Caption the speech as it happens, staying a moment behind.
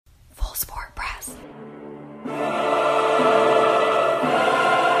Full Sport Press.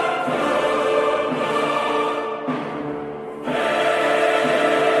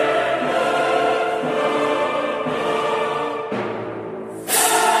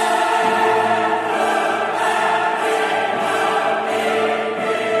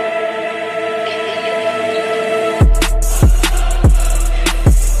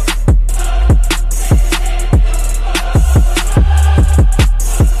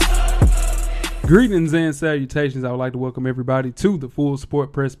 Greetings and salutations. I would like to welcome everybody to the Full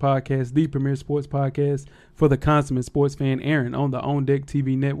Sport Press Podcast, the premier sports podcast for the consummate sports fan, Aaron, on the On Deck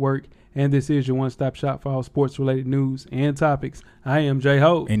TV network. And this is your one-stop shop for all sports-related news and topics. I am Jay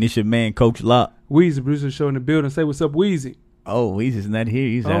Ho. And it's your man, Coach Locke. Weezy, producer show in the building. Say what's up, Weezy. Oh, Weezy's not here.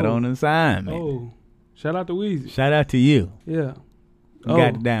 He's out on assignment. Oh, shout out to Weezy. Shout out to you. Yeah. Got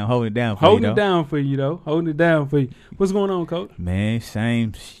it down, holding it down for Holding you, it down for you, though. Holding it down for you. What's going on, Coach? Man,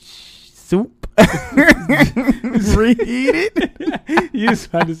 same soup. Reheated. You was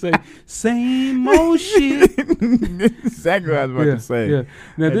about to say, same old shit. Exactly what I was about to say. Yeah.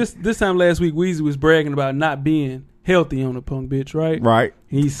 Now, this time last week, Weezy was bragging about not being healthy on the punk bitch, right? Right.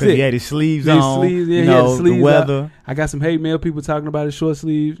 He's sick. He had his sleeves on. Sleeves, yeah, you he had know, his sleeves the weather. out. I got some hate mail, people talking about his short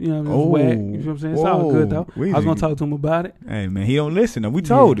sleeves. You know what I mean? It's whack. You know what I'm saying? It's all good, though. Weezy. I was going to talk to him about it. Hey, man, he don't listen. We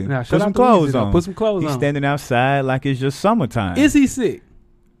told him. Nah, Put some clothes on. Put some clothes on. He's standing outside like it's just summertime. Is he sick?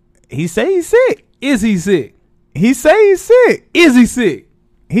 He say he's sick. Is he sick? He say he's sick. Is he sick?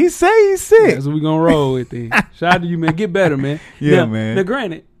 He say he's sick. That's what we gonna roll with then. Shout out to you, man. Get better, man. Yeah, now, man. Now,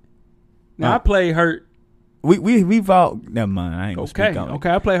 granted, I played hurt. We've all. Never mind. I ain't gonna speak on it. Okay,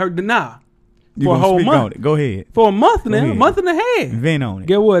 I played hurt deny You for a gonna whole speak month. on it. Go ahead. For a month now, ahead. a month and a half. Vent on it.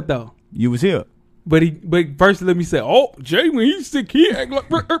 Get what though? You was here. But first let me say, Jay, when he's sick, he act like.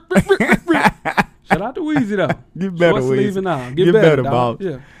 Shout out to Weezy though. Get better, Short sleeve Weezy. and all. Get better, dog. boss.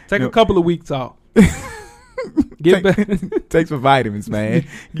 Yeah, take a couple of weeks off. Get better. Take some vitamins, man.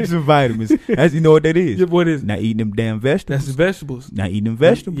 Get some vitamins. That's, you know what that is. What is it? Not eating them damn vegetables. That's the vegetables. Not eating them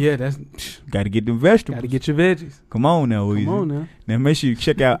vegetables. Yeah, that's. Got to get them vegetables. Got to get your veggies. Come on now, Weezy. Come on now. Now make sure you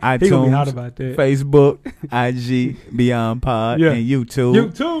check out He gonna be hot iTunes, about that. Facebook, IG, Beyond Pod, Yeah. and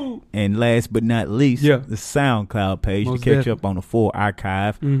YouTube. YouTube. And last but not least, Yeah. the SoundCloud page Most to catch definitely. up on the full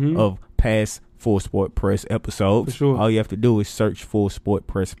archive Mhm. of past Full Sport Press episodes. For sure. All you have to do is search Full Sport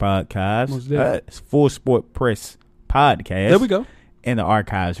Press Podcast. Most definitely. It's Full Sport Press Podcast. There we go. And the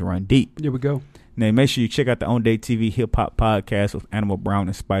archives run deep. There we go. Now, make sure you check out the On Day TV Hip Hop Podcast with Animal Brown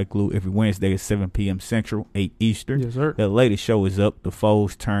and Spike Lee every Wednesday at 7 p.m. Central, 8 Eastern. Yes, sir. The latest show is up, the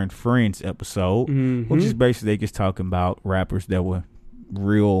Foes Turned Friends episode, Mhm. which is basically just talking about rappers that were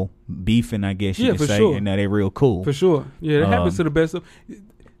real beefing, I guess you Yeah, could for say, sure. and now they're real cool. For sure. Yeah, that happens to the best of.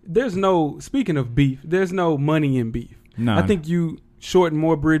 Speaking of beef, there's no money in beef. No, I think you shorten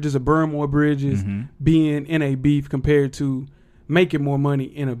more bridges or burn more bridges Mhm. being in a beef compared to making more money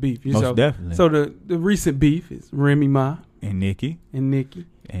in a beef. Most definitely. So the recent beef is Remy Ma And Nicki. and Nicki.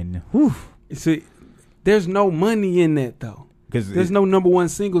 And whew, See, there's no money in that though. There's no number one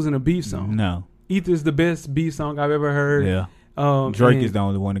singles in a beef song. No. Ether's the best beef song I've ever heard. Yeah. Drake and is the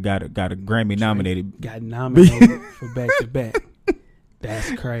only one that got a Grammy nominated. Got nominated for back to back.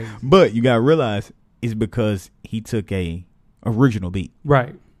 That's crazy. But you gotta realize it's because he took a original beat.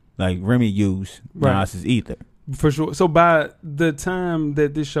 Right. Like Remy used Right. Nas's Ether. For sure. So by the time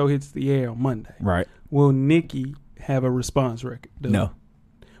that this show hits the air on Monday, Right. will Nicki have a response record? No.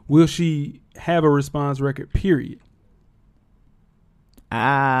 Will she have a response record, period?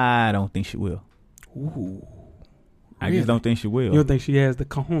 I don't think she will. Ooh. I Really? just don't think she will. You don't think she has the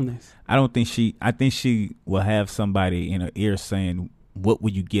cojones? I think she will have somebody in her ear saying, "What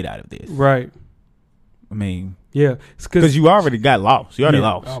will you get out of this?" Right. I mean, Yeah. because you already got lost. You already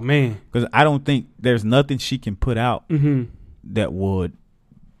lost. Oh, man. Because I don't think there's nothing she can put out Mm-hmm. that would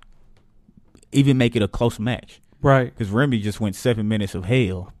even make it a close match. Right. Because Remy just went 7 minutes of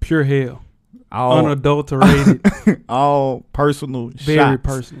hell. Pure hell. All Unadulterated. all personal Very shots.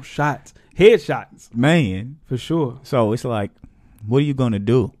 personal shots. Headshots. Man. For sure. So it's like, what are you going to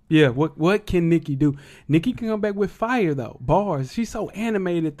do? Yeah, what can Nicki do? Nicki can come back with fire, though. Bars. She's so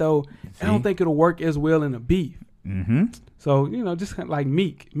animated, though. I don't think it'll work as well in a beef. Mm-hmm. So, just kind of like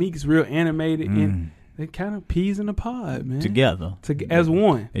Meek. Meek's real animated, and they kind of peas in a pod, man. Together. As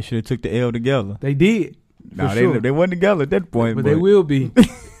one. They should have took the L together. They did. No, for sure. they wasn't together at that point. But they will be.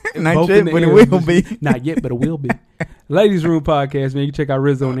 Not yet, but it will be. Not yet, but it will be. Ladies Room Podcast, man. You can check out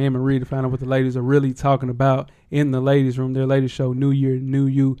Rizzo and Anne Marie to find out what the ladies are really talking about in the Ladies Room. Their latest show, New Year, New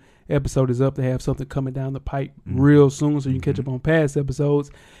You episode is up. They have something coming down the pipe real soon, so you can catch up on past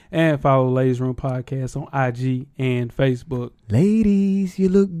episodes and follow the Ladies Room Podcast on IG and Facebook. Ladies, you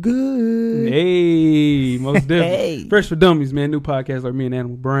look good. Hey, most definitely. Fresh for Dummies, man. New podcast like me and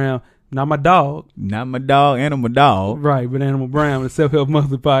Animal Brown. Not my dog. Not my dog, Animal Dog. Right, but Animal Brown, the self-help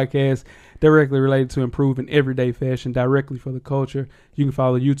monthly podcast directly related to improving everyday fashion directly for the culture. You can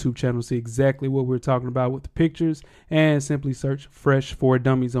follow the YouTube channel to see exactly what we're talking about with the pictures, and simply search Fresh for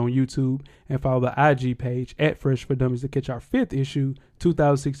Dummies on YouTube and follow the IG page at Fresh for Dummies to catch our 5th issue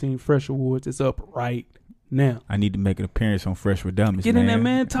 2016 Fresh Awards. It's up right now. I need to make an appearance on Fresh with Dummies. Get in there,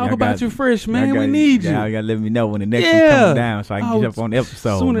 man. Talk about your fresh, man. We need you. Y'all gotta let me know when the next one comes down so I can get up on the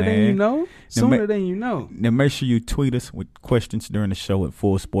episode. Sooner man. than you know. Sooner than you know. Now make sure you tweet us with questions during the show at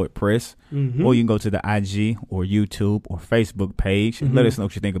Full Sport Press. Or you can go to the IG or YouTube or Facebook page and let us know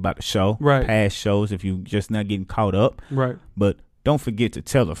what you think about the show. Right. Past shows if you just not getting caught up. Right. But don't forget to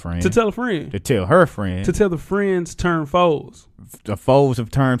tell a friend. To tell a friend. To tell her friend. To tell the friends turn foes. The foes have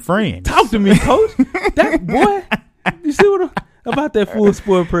turned friends. Talk to me, coach. That boy. You see what about that Full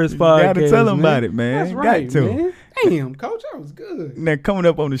Sport Press podcast? You gotta tell them about it, man. That's right, got to. man. Damn, coach, that was good. Now, coming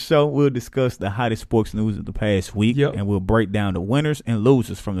up on the show, we'll discuss the hottest sports news of the past week, and we'll break down the winners and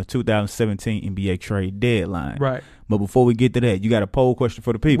losers from the 2017 NBA trade deadline. Right. But before we get to that, you got a poll question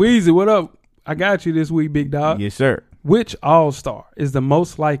for the people. Weezy, what up? I got you this week, big dog. Yes, sir. Which All-Star is the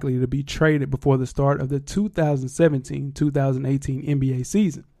most likely to be traded before the start of the 2017-2018 NBA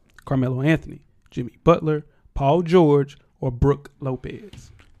season? Carmelo Anthony, Jimmy Butler, Paul George, or Brook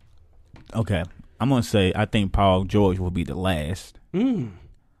Lopez? Okay. I'm going to say I think Paul George will be the last.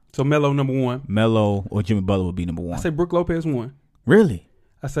 So Melo number 1. Melo or Jimmy Butler will be number 1. I say Brook Lopez 1. Really?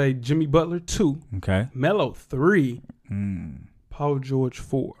 I say Jimmy Butler 2. Okay. Melo 3. Paul George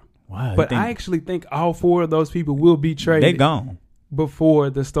 4. Wow. But I actually think all 4 of those people will be traded. They gone. Before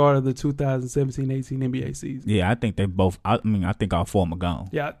the start of the 2017-18 NBA season. Yeah, I think they both. I think all 4 of them are gone.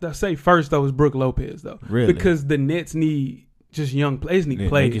 Yeah, I say first though is Brook Lopez though. Really? Because the Nets need just young players. Need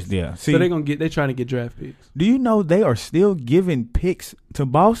players. See, so they're trying to get draft picks. Do you know they are still giving picks to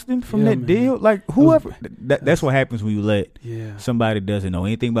Boston from that deal? Like whoever. That's what happens when you let somebody doesn't know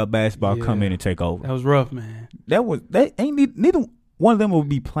anything about basketball come in and take over. That was rough, man. Neither one of them will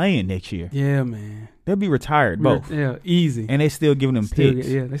be playing next year. Yeah, man. They'll be retired both. Yeah, easy. And they still giving them picks.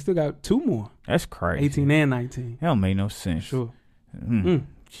 Yeah, they still got 2 more. That's crazy. 18 and 19. That don't make no sense. Sure.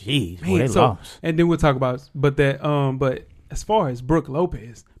 Jeez, boy, they lost. And then we'll talk about but as far as Brook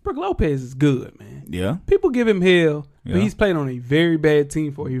Lopez is good, man. Yeah. People give him hell, but he's played on a very bad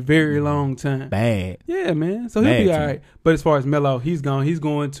team for a very long time. Bad. Yeah, man. So he'll be all right. But as far as Melo, he's gone. He's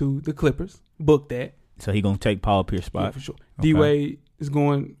going to the Clippers. Book that. So he gonna take Paul Pierce's spot. Yeah, for sure. Okay. D-Wade is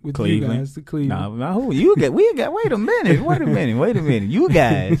going with Cleveland. You guys to Cleveland. No, who you got? We got. Wait a minute. You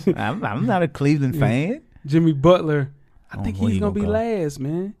guys. I'm not a Cleveland fan. Jimmy Butler. I think he's gonna be last,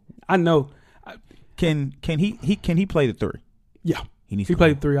 man. I know. Can he play the 3? Yeah. He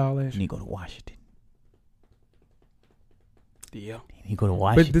played 3 all last year. He go to Washington. Yeah. He go to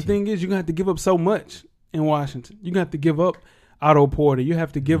Washington. But the thing is, you're gonna have to give up so much in Washington. You're gonna have to give up Otto Porter. You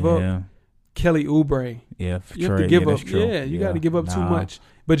have to give up Kelly Oubre. Yeah, you have to give up. Yeah, you got to give up too much.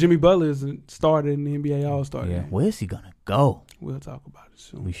 But Jimmy Butler is started in the NBA All-Star. Yeah, where's he gonna go? We'll talk about it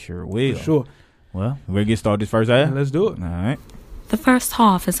soon. We sure will. For sure. Well, we're gonna get started this first half. Let's do it. All right. The first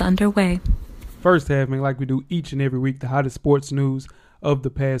half is underway. First half, man, like we do each and every week, the hottest sports news of the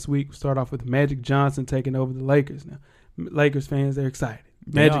past week. We start off with Magic Johnson taking over the Lakers. Now, Lakers fans, they're excited.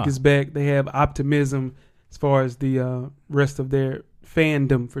 Magic is back. They have optimism as far as the rest of their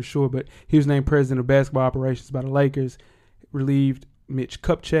fandom for sure. But he was named president of basketball operations by the Lakers, relieved Mitch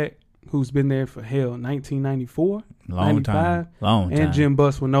Kupchak, who's been there for 1994, long time. And Jim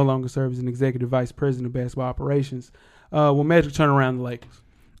Buss will no longer serve as an executive vice president of basketball operations. Will Magic turn around the Lakers?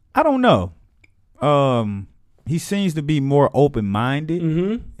 I don't know. He seems to be more open-minded.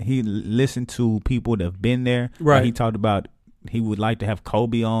 Mm-hmm. He listened to people that have been there. Right. He talked about he would like to have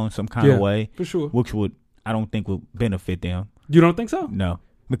Kobe on some kind of way. For sure. Which I don't think would benefit them. You don't think so? No.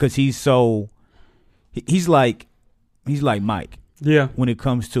 Because he's like Mike. Yeah. When it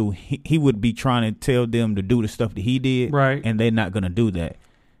comes to, he would be trying to tell them to do the stuff that he did. Right. And they're not going to do that.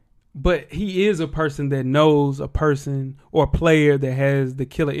 But he is a person that knows a person or a player that has the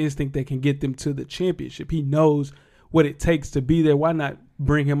killer instinct that can get them to the championship. He knows what it takes to be there. Why not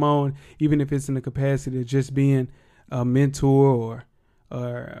bring him on, even if it's in the capacity of just being a mentor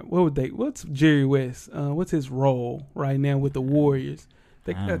or what's Jerry West? What's his role right now with the Warriors?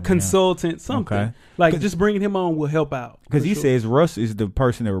 a consultant, something. Okay. Like just bringing him on will help out. Because he says Russ is the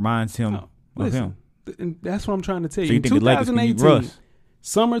person that reminds him of him. And that's what I'm trying to tell So you think the Lakers can beat Russ?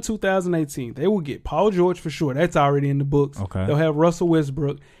 Summer 2018, they will get Paul George for sure. That's already in the books. Okay. They'll have Russell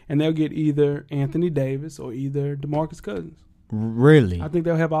Westbrook, and they'll get either Anthony Davis or either DeMarcus Cousins. Really? I think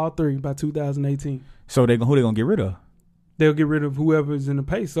they'll have all three by 2018. So who they gonna get rid of? They'll get rid of whoever's in the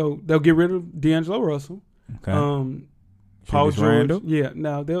pace. So they'll get rid of D'Angelo Russell. Okay. Paul George. Randall? Yeah.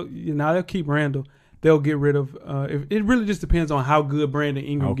 Now they'll keep Randall. They'll get rid of. It really just depends on how good Brandon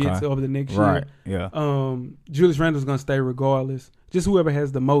Ingram gets over the next year. Right. Yeah. Julius Randle's gonna stay regardless. Just whoever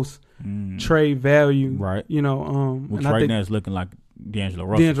has the most trade value. Right. You know. Which and right now is looking like D'Angelo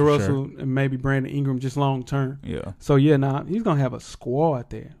Russell. And maybe Brandon Ingram just long term. Yeah. So yeah, he's gonna have a squad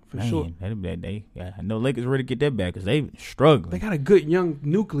there for sure. I know Lakers ready to get that back because they struggling. They got a good young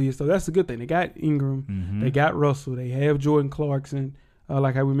nucleus, so that's a good thing. They got Ingram, they got Russell, they have Jordan Clarkson,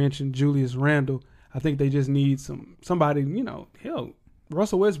 like how we mentioned, Julius Randle. I think they just need somebody,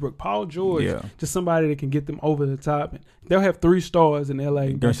 Russell Westbrook, Paul George, just somebody that can get them over the top. They'll have 3 stars in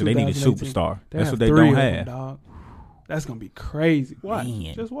LA. So they need a superstar. That's what they don't have. Dog. That's gonna be crazy. Watch,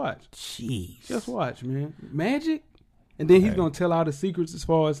 just watch. Jeez, just watch, man. Magic, and then he's gonna tell all the secrets as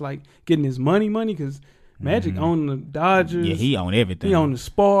far as like getting his money because Magic owned the Dodgers. Yeah, he owned everything. He owned the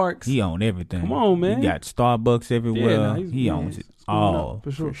Sparks. He owned everything. Come on, man. He got Starbucks everywhere. Yeah, he owns it all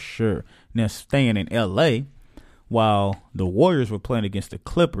for sure. Now staying in LA, while the Warriors were playing against the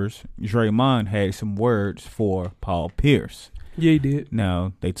Clippers, Draymond had some words for Paul Pierce. Yeah, he did.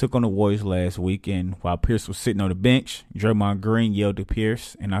 Now, they took on the Warriors last week, and while Pierce was sitting on the bench, Draymond Green yelled to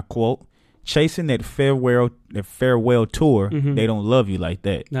Pierce, and I quote, "Chasing that farewell tour, they don't love you like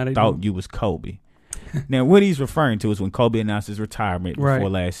that. No, they Thought don't. you was Kobe." Now, what he's referring to is when Kobe announced his retirement before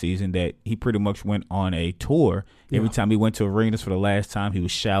last season, that he pretty much went on a tour. Every time he went to arenas for the last time, he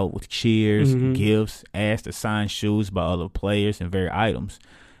was showered with cheers, gifts, asked to sign shoes by other players and various items.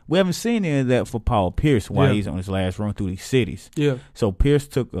 We haven't seen any of that for Paul Pierce while he's on his last run through these cities. Yeah. So Pierce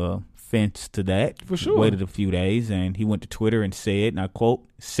took offense to that. For sure. Waited a few days, and he went to Twitter and said, and I quote,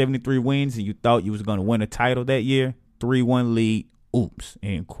 73 wins and you thought you was going to win a title that year? 3-1 lead. Oops,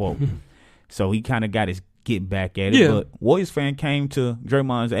 end quote. So he kind of got his get back at it. But Warriors fan came to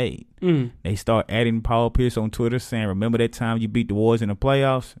Draymond's aid. They start adding Paul Pierce on Twitter saying, remember that time you beat the Warriors in the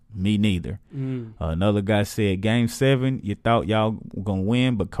playoffs? Me neither. Another guy said, Game 7, you thought y'all were going to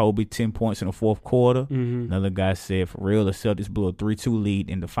win, but Kobe 10 points in the fourth quarter. Another guy said, for real, the Celtics blew a 3-2 lead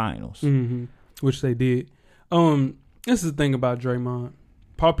in the finals. Which they did. This is the thing about Draymond.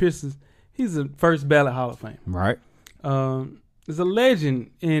 Paul Pierce, he's a first ballot Hall of Fame. Right. Is a legend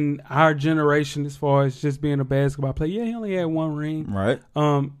in our generation as far as just being a basketball player. Yeah, he only had 1 ring. Right.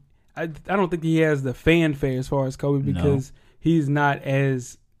 I don't think he has the fanfare as far as Kobe because he's not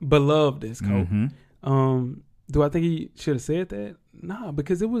as beloved as Kobe. Do I think he should have said that? Nah,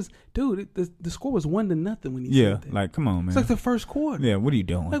 because it was, dude, the score was 1-0 when he said that. Like, come on, man. It's like the first quarter. Yeah, what are you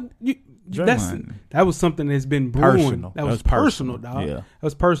doing? Like, that was something that's been brewing. That was personal, dog. Yeah. That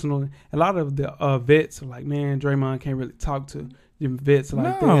was personal. A lot of the vets are like, man, Draymond can't really talk to them vets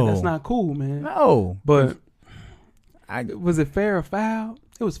like that. That's not cool, man. No. But was it fair or foul?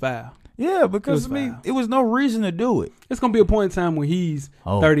 It was foul. Yeah, because, it was no reason to do it. It's going to be a point in time when he's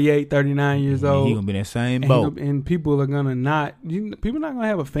 38, 39 years old. He's going to be in that same boat. And people are going to people not going to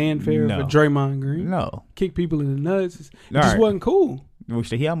have a fanfare for Draymond Green. No. Kick people in the nuts. It just wasn't cool. Which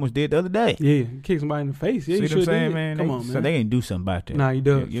he almost did the other day. Yeah, kick somebody in the face. Yeah, see what I'm saying, man? Come on, man. So they ain't do something about that. Nah, he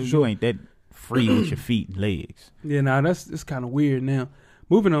does. You ain't that free with your feet and legs. Yeah, it's kind of weird now.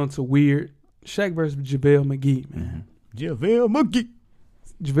 Moving on to weird. Shaq versus JaVale McGee, man. JaVale McGee.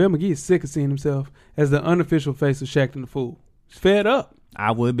 JaVale McGee is sick of seeing himself as the unofficial face of Shaq and the Fool. He's fed up.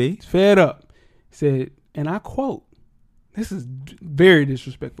 I would be. He's fed up. He said, and I quote, this is very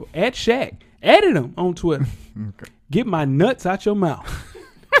disrespectful. At Shaq, added him on Twitter. Okay. Get my nuts out your mouth.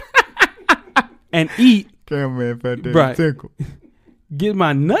 And eat. Cameraman fat there. Right. Tickle. Get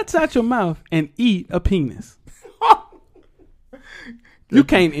my nuts out your mouth and eat a penis. You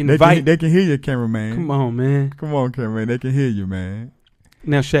can't invite. They can hear you, cameraman. Come on, man. Come on, cameraman. They can hear you, man.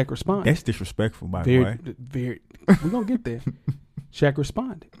 Now Shaq responded. That's disrespectful, by the way. We're going to get there. Shaq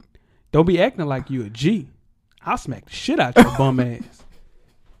responded. Don't be acting like you a G. I'll smack the shit out your bum ass.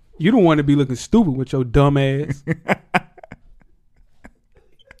 You don't want to be looking stupid with your dumb ass.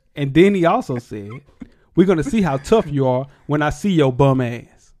 And then he also said, we're going to see how tough you are when I see your bum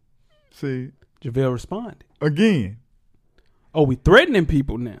ass. See? JaVale responded. Again. Oh, we threatening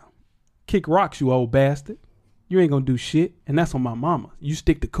people now. Kick rocks, you old bastard. You ain't going to do shit. And that's on my mama. You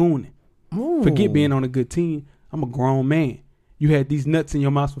stick to cooning. Ooh. Forget being on a good team. I'm a grown man. You had these nuts in your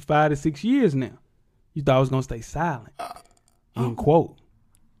mouth for 5 to 6 years now. You thought I was going to stay silent. End quote.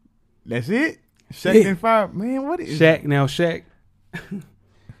 That's it? Shaq and fire. Man, what is Shaq? Now, Shaq.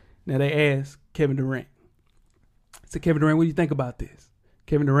 Now, they asked Kevin Durant. So, Kevin Durant, what do you think about this?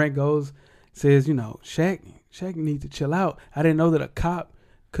 Kevin Durant says, Shaq needs to chill out. I didn't know that a cop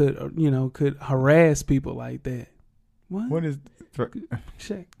could harass people like that. What is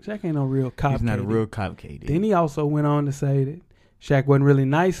Shaq ain't no real cop. He's not KD. A real cop, KD. Then he also went on to say that Shaq wasn't really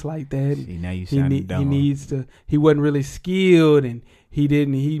nice like that. See, now you sound dumb. He wasn't really skilled, and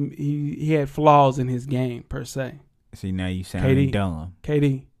he had flaws in his game per se. See, now you sounding dumb.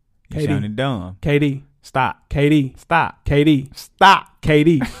 KD. You sounding dumb. KD. Stop. KD. Stop. KD. Stop.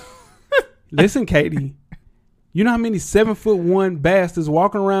 KD. Listen, KD. You know how many 7'1" bastards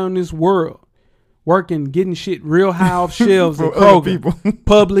walking around this world, working, getting shit real high off shelves at Kroger,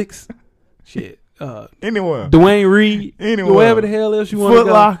 Publix, shit. Anywhere. Dwayne Reed. Anywhere. Wherever the hell else you want to go.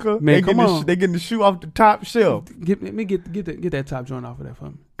 Foot Locker. Man, come on. They getting the shoe off the top shelf. Let me get that top joint off of that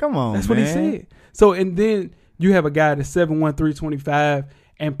for me. Come on, That's what he said. So, and then you have a guy that's 7'1", 325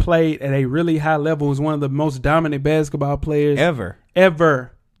 and played at a really high level, was one of the most dominant basketball players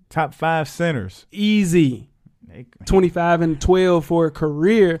ever. Top 5 centers. Easy. 25 and 12 for a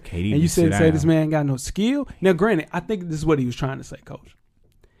career. KD, and you say this man ain't got no skill. Now, granted, I think this is what he was trying to say, Coach.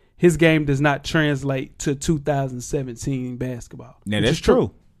 His game does not translate to 2017 basketball. Now, that's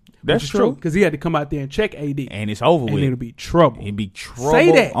true. That's true. Because he had to come out there and check AD. And it's over with. And it'll be trouble. It'll be trouble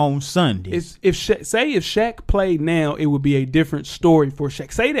say that. On Sundays. If Shaq played now, it would be a different story for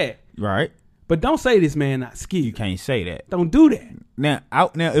Shaq. Say that. Right. But don't say this man not skilled. You can't say that. Don't do that. Now,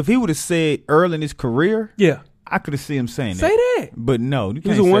 if he would have said early in his career, yeah, I could have seen him saying say that. But no, you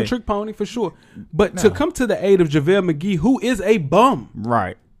can't. He's a one-trick pony for sure. But to come to the aid of JaVale McGee, who is a bum.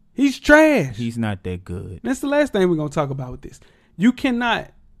 Right. He's trash. He's not that good. That's the last thing we're going to talk about with this. You cannot.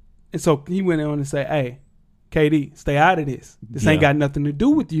 And so he went on and say, hey, KD, stay out of this. This ain't got nothing to do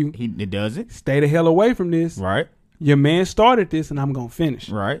with you. It doesn't. Stay the hell away from this. Right. Your man started this, and I'm going to finish.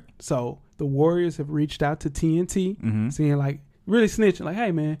 Right. So the Warriors have reached out to TNT, saying like, really snitching, like,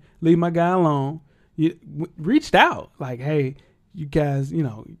 hey, man, leave my guy alone. You reached out, like, hey, you guys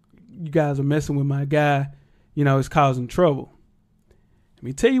are messing with my guy. It's causing trouble. Let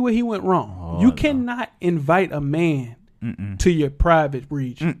me tell you where he went wrong. You cannot invite a man to your private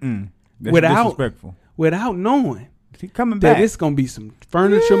region disrespectful. Without knowing he coming back that it's gonna be some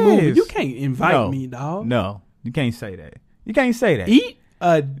furniture moving. You can't invite me, dog. No, you can't say that. You can't say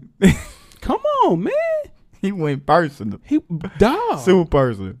that. Come on, man. He went personal. Dog. Super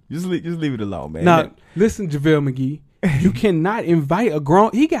personal. Just leave it alone, man. Now, listen, JaVale McGee. You cannot invite a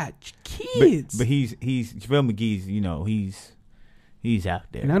grown. He got kids. But he's JaVale McGee's. He's out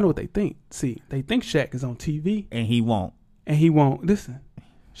there. And I know what they think. See, they think Shaq is on TV. And he won't. Listen,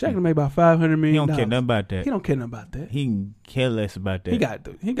 Shaq made about $500 million. He don't care nothing about that. He don't care nothing about that. He can care less about that.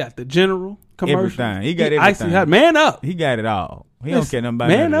 He got the general commercial. Everything. He got everything. Man up. He got it all. He don't care nothing about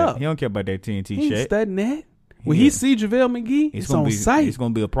man up. That. He don't care about that TNT he Shaq. Ain't studying that. When he see JaVale McGee, it's on site. It's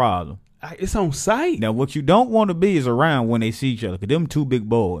going to be a problem. It's on site. Now, what you don't want to be is around when they see each other, because them two big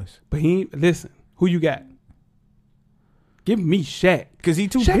boys. But listen, who you got? Give me Shaq. Because he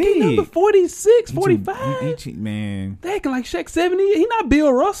too Shaq big. Shaq ain't number 46, 45. Man. They acting like Shaq 70. He not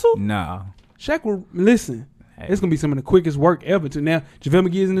Bill Russell. Nah. Shaq will, listen, it's going to be some of the quickest work ever to now. JaVale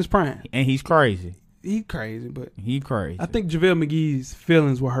McGee is in his prime. And he's crazy. He's crazy, but he crazy. I think JaVale McGee's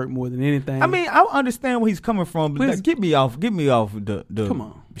feelings were hurt more than anything. I mean, I understand where he's coming from, but get me off the come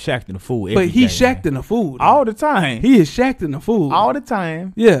on. Shaqtin' the fool. But he's Shaqtin' the fool though. All the time. He is Shaqtin' the fool all the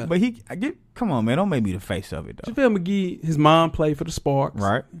time. Yeah, but come on, man, don't make me the face of it though. JaVale McGee, his mom played for the Sparks,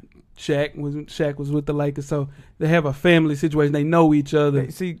 right? Shaq was with the Lakers, so they have a family situation. They know each other.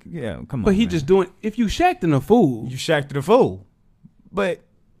 Come on. But he just doing. If you Shaqtin' the fool, you Shaqtin' the fool. But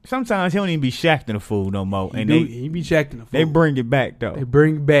sometimes he don't even be Shaqtin' the fool no more. And he be Shaqtin' the fool. They bring it back though. They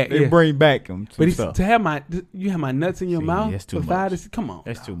bring back him. But to have my nuts in your mouth. That's too much. Come on,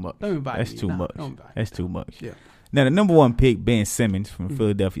 that's too much. Don't invite me. That's too much. That's too much. Yeah. Now the number 1 pick, Ben Simmons from the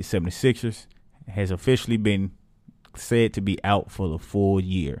Philadelphia 76ers, has officially been said to be out for the full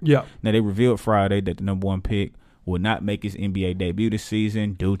year. Yeah. Now they revealed Friday that the number 1 pick will not make his NBA debut this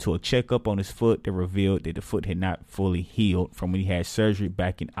season due to a checkup on his foot that revealed that the foot had not fully healed from when he had surgery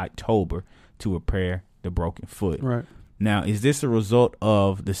back in October to repair the broken foot. Right. Now, is this a result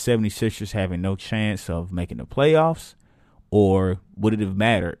of the 76ers having no chance of making the playoffs, or would it have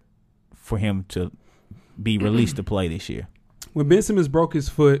mattered for him to be released to play this year? When Ben Simmons broke his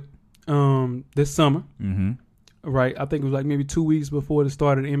foot this summer, right? I think it was like maybe 2 weeks before the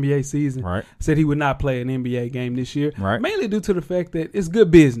start of the NBA season. Right. Said he would not play an NBA game this year. Right. Mainly due to the fact that it's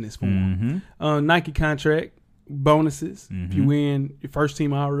good business for him. Nike contract, bonuses. If you win your first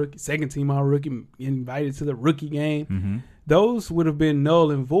team All-Rookie, second team All-Rookie, invited to the rookie game. Those would have been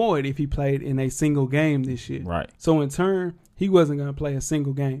null and void if he played in a single game this year. Right. So in turn, he wasn't going to play a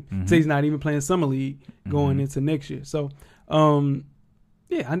single game. So he's not even playing summer league going into next year. So,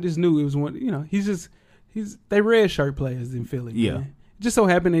 yeah, I just knew it was one. You know, they red shirt players in Philly. Yeah. Man. It just so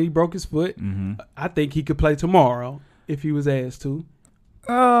happened that he broke his foot. I think he could play tomorrow if he was asked to.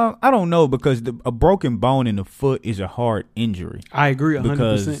 I don't know, because a broken bone in the foot is a hard injury. I agree 100%.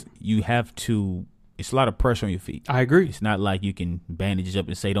 Because you have to. It's a lot of pressure on your feet. I agree. It's not like you can bandage it up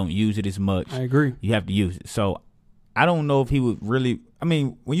and say don't use it as much. I agree. You have to use it. So I don't know if he would really. I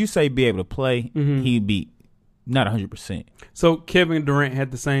mean, when you say be able to play, he'd be not 100%. So Kevin Durant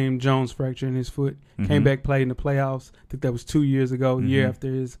had the same Jones fracture in his foot. Came back, played in the playoffs. I think that was 2 years ago, year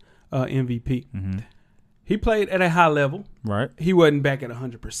after his MVP. He played at a high level. Right. He wasn't back at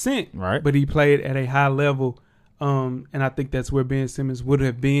 100%. Right. But he played at a high level. And I think that's where Ben Simmons would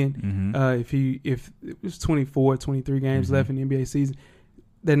have been if it was 24, 23 games left in the NBA season.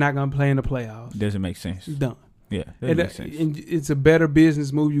 They're not going to play in the playoffs. Doesn't make sense. Done. Yeah, that makes sense. And it's a better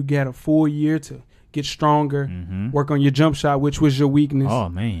business move. You got a full year to get stronger, work on your jump shot, which was your weakness. Oh,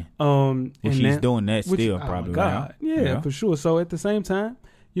 man. And she's doing that still, probably. Oh, God. Yeah, for sure. So at the same time,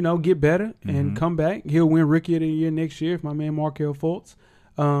 you know, get better and come back. He'll win Rookie of the Year next year if my man Markelle Fultz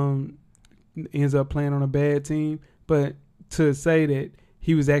ends up playing on a bad team. But to say that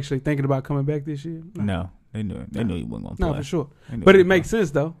he was actually thinking about coming back this year, no, they knew he wasn't going to play. No, for sure. But it makes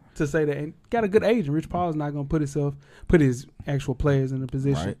sense though to say that. And got a good agent. Rich Paul's not going to put his actual players in a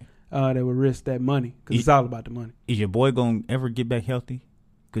position that would risk that money, because it's all about the money. Is your boy going to ever get back healthy?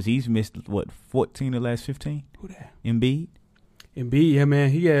 Because he's missed 14 of the last 15. Who that? Embiid, yeah, man,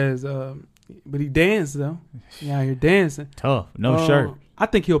 he has. But he danced though. He out here dancing. Tough, no shirt. I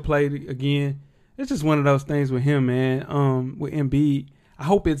think he'll play again. It's just one of those things with him, man. With Embiid, I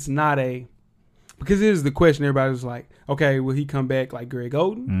hope it's not because here's the question. Everybody was like, okay, will he come back like Greg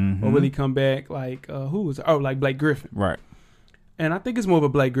Oden, or will he come back like like Blake Griffin? Right. And I think it's more of a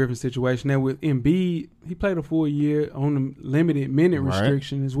Blake Griffin situation. Now with Embiid, he played a full year on the limited minute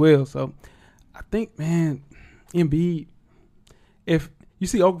restriction as well. So I think, man, Embiid, if you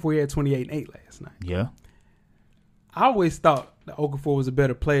see Okafor, he had 28 and 8 last night. Yeah. I always thought that Okafor was a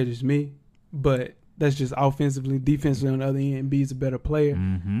better player than me, but that's just offensively. Defensively, on the other end, Embiid's a better player.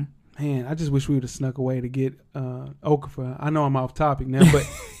 Man, I just wish we would have snuck away to get Okafor. I know I'm off topic now, but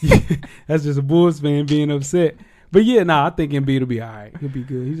that's just a Bulls fan being upset. But yeah, I think Embiid will be all right. He'll be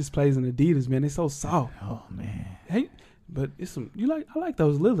good. He just plays in Adidas, man. They're so soft. Oh man. Hey, but I like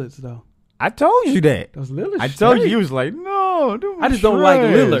those Lillards though. I told you that. Those Lillards. I told you was like, no, I just don't like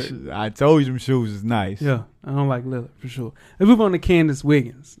Lillard. I told you them shoes is nice. Yeah, I don't like Lillard for sure. Let's move on to Candace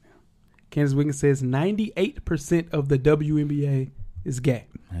Wiggins. Candace Wiggins says 98% of the WNBA is gay.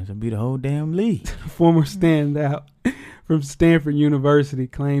 That's gonna be the whole damn league. Former standout from Stanford University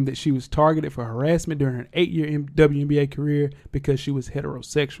claimed that she was targeted for harassment during her 8-year WNBA career because she was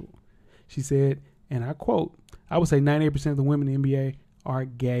heterosexual. She said, and I quote, "I would say 98% of the women in the NBA are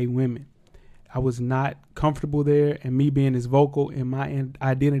gay women. I was not comfortable there, and me being as vocal in my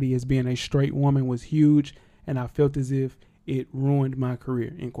identity as being a straight woman was huge, and I felt as if it ruined my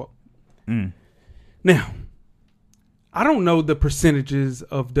career," end quote. Now, I don't know the percentages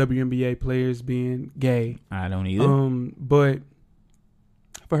of WNBA players being gay. I don't either. But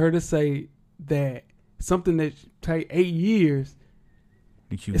for her to say that something that take 8 years,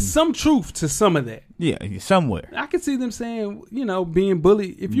 it's some truth to some of that. Yeah, somewhere. I could see them saying, being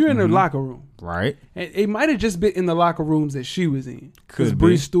bullied. If you're in the locker room. Right. And it might have just been in the locker rooms that she was in. Because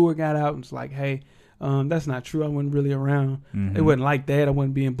Bree Stewart got out and was like, hey, that's not true. I wasn't really around. It wasn't like that. I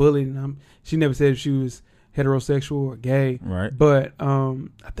wasn't being bullied. And she never said if she was heterosexual or gay. Right. But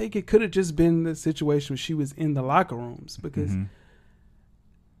I think it could have just been the situation where she was in the locker rooms, because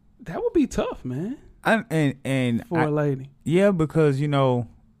that would be tough, man. And for a lady. Yeah, because,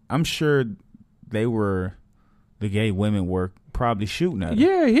 I'm sure the gay women were probably shooting at her.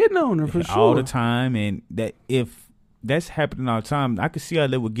 Yeah, hitting on her for sure. All the time. And that if that's happening all the time, I could see how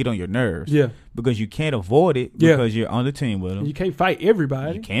that would get on your nerves. Yeah. Because you can't avoid it because you're on the team with them. You can't fight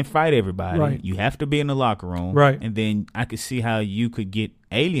everybody. You can't fight everybody. Right. You have to be in the locker room. Right. And then I could see how you could get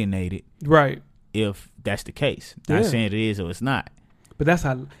alienated. Right. If that's the case. Not saying it is or it's not. But that's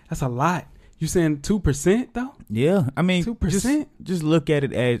a lot. You saying 2% though? Yeah. I mean, 2%? Just look at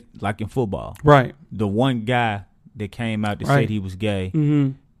it as like in football. Right. The one guy that came out that said he was gay,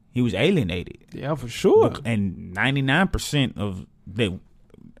 He was alienated. Yeah, for sure. And 99% of the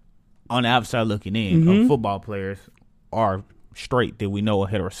on the outside looking in of football players are straight that we know are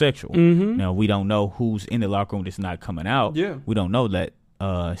heterosexual. Now we don't know who's in the locker room that's not coming out. Yeah, we don't know that.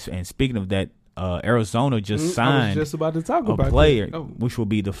 And speaking of that, Arizona just signed I was just about to talk a about player, that. which will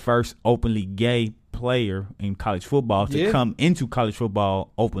be the first openly gay player in college football to come into college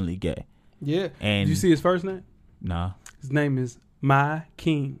football openly gay. Yeah. And did you see his first name? Nah. His name is My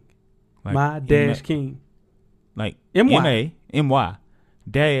King. Like My dash King. Like M-Y. M-Y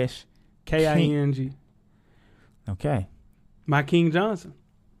dash K-I-N-G. Okay. My King Johnson.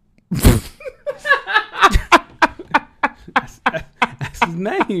 That's his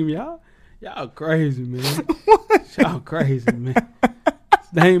name, y'all. Y'all crazy, man. Y'all crazy, man.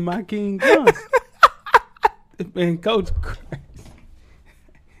 His name My King Johnson. Man, Coach crazy.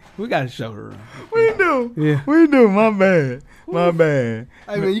 We got to show her around. We do. Yeah. We do. My bad. My bad.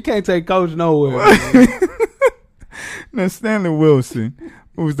 Hey, man, you can't take Coach nowhere. Now, Stanley Wilson,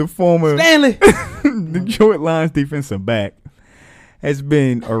 who was the former Stanley Detroit Lions defensive back, has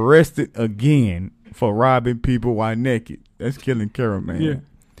been arrested again for robbing people while naked. That's killing Carol, man. Yeah.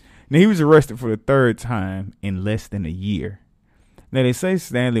 Now, he was arrested for the third time in less than a year. Now, they say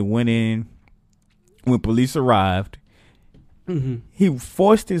Stanley went in when police arrived. He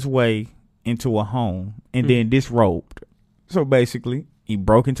forced his way into a home and then disrobed. So basically, he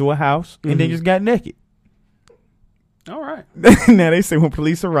broke into a house and then just got naked. All right. Now, they say when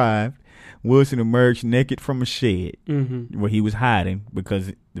police arrived, Wilson emerged naked from a shed where he was hiding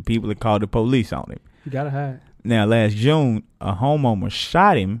because the people had called the police on him. You got to hide. Now, last June, a homeowner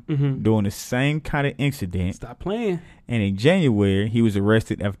shot him during the same kind of incident. Stop playing. And in January, he was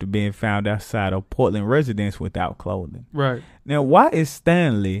arrested after being found outside a Portland residence without clothing. Right. Now, why is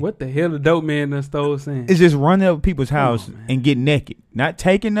Stanley... What the hell the dope man done stole saying? It's just running up people's house and getting naked. Not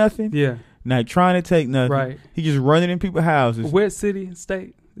taking nothing. Yeah. Not trying to take nothing. Right. He just running in people's houses. What city and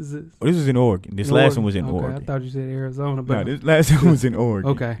state is this? Oh, this was in Oregon. This last one was in okay, Oregon. I thought you said Arizona. But No, this last one was in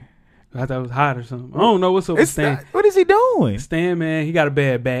Oregon. Okay. I thought it was hot or something. I don't know what's up with Stan. What is he doing? Stan, man, he got a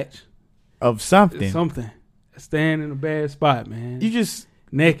bad batch. Of something. Something. Stan in a bad spot, man. You just...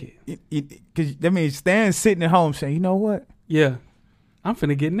 naked. Because that means Stan's sitting at home saying, you know what? Yeah. I'm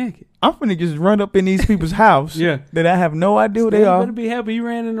finna get naked. I'm finna just run up in these people's house that I have no idea who they are. You better be happy you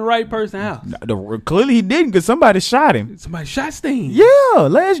ran in the right person's house. Clearly he didn't because somebody shot him. Somebody shot Stan. Yeah,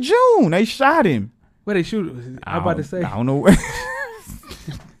 last June. They shot him. Where they shoot him? I'm about to say. I don't know where.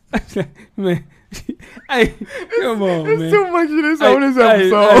 Man. Hey, come on, man. There's too much of this on this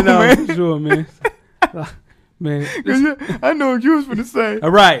episode, man. For sure, man. Man. I know what you was finna say.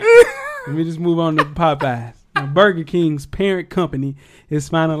 All right. Let me just move on to Popeyes. Now, Burger King's parent company is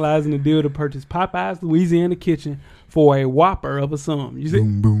finalizing a deal to purchase Popeyes Louisiana Kitchen for a whopper of a sum. You see?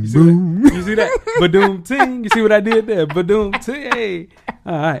 Boom, boom, you see boom. That? You see that? Badoom ting. You see what I did there? Badoom ting. Hey.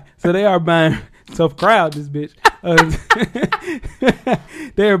 All right. So they are buying. Tough crowd, this bitch.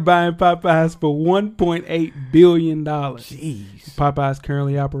 They're buying Popeyes for $1.8 billion. Jeez. Popeyes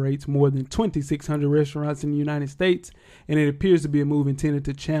currently operates more than 2,600 restaurants in the United States, and it appears to be a move intended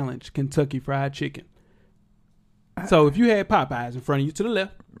to challenge Kentucky Fried Chicken. So if you had Popeyes in front of you to the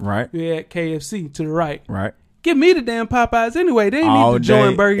left, right, you had KFC to the right, right. Give me the damn Popeyes anyway. They All need to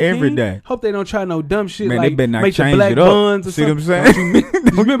join day, Burger King. every day. Hope they don't try no dumb shit. Man, like they better not make the change black it up. buns or See something. what I'm saying?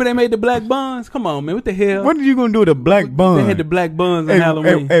 You remember they made the black buns? Come on, man. What the hell? What are you gonna do with the black bun? They had the black buns on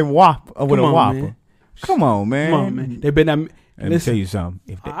Halloween. And Whopper with a Whopper. Man. Come on, man. Come on, man. They better not. Let me tell you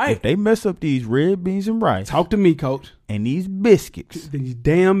something. If they mess up these red beans and rice, talk to me, coach. And these biscuits, these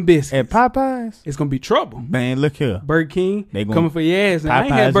damn biscuits at Popeyes, it's gonna be trouble. Man, look here, Burger King coming for your ass. Now, I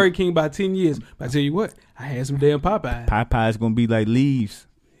ain't had Burger King about 10 years, but I tell you what, I had some damn Popeyes. Popeyes gonna be like leaves.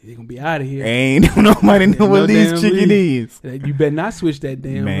 They're gonna be out of here. Ain't nobody know what Lee's chicken is. You better not switch that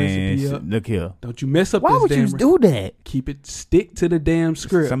damn recipe up. Look here. Don't you mess up. Why this would damn you do that? Keep it. Stick to the damn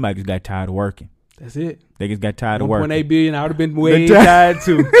script. Somebody just got tired of working. That's it. They just got tired of working. 1.8 billion. I would have been way tired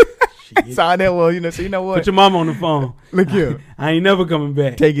too. Saw that one, so you know what? Put your mom on the phone. Look here. I ain't never coming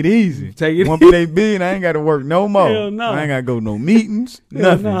back. Take it easy. Take it 1.8 billion, I ain't got to work no more. Hell no. I ain't got to go no meetings,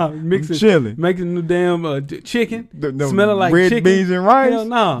 nothing. No. Chilling. Making the damn chicken. The smelling like red chicken. Beans and rice. Hell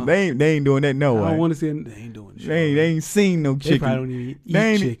no. They ain't doing that no way. I don't want to see it. They ain't doing shit. They ain't seen no chicken. They probably don't even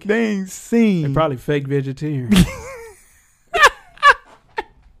eat chicken. They ain't seen. They probably fake vegetarian.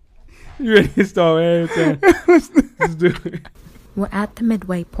 You ready to start everything? Let's do it. We're at the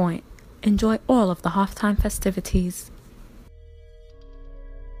midway point. Enjoy all of the halftime festivities.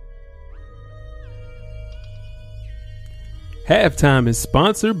 Halftime is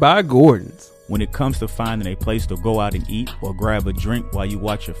sponsored by Gordon's. When it comes to finding a place to go out and eat or grab a drink while you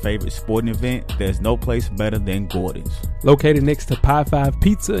watch your favorite sporting event, there's no place better than Gordon's. Located next to Pie 5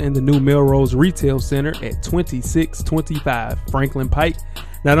 Pizza in the new Melrose Retail Center at 2625 Franklin Pike.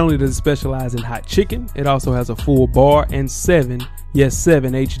 Not only does it specialize in hot chicken, it also has a full bar and 7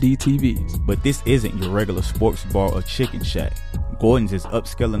 HD TVs. But this isn't your regular sports bar or chicken shack. Gordon's is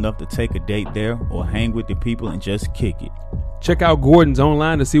upscale enough to take a date there or hang with the people and just kick it. Check out Gordon's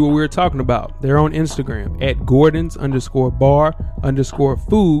online to see what we're talking about. They're on Instagram at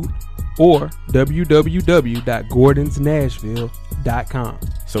Gordons_bar_food or www.gordonsnashville.com.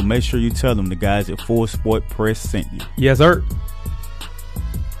 So make sure you tell them the guys at Full Sport Press sent you. Yes, sir.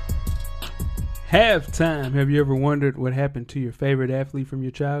 Halftime. Have you ever wondered what happened to your favorite athlete from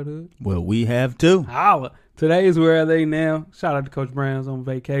your childhood? Well, we have too. Holla. Today is Where Are They Now? Shout out to Coach Brown's on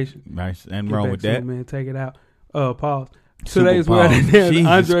vacation. Nice. And wrong with that. Him, man. Take it out. Pause. Super Today's Where Are They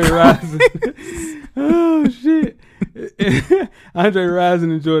Now? Andre Rison. Oh, shit. Andre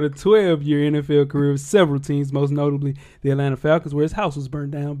Rison enjoyed a 12-year NFL career with several teams, most notably the Atlanta Falcons, where his house was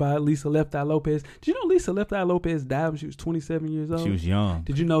burned down by Lisa Left Eye Lopez. Did you know Lisa Left Eye Lopez died when she was 27 years old? She was young.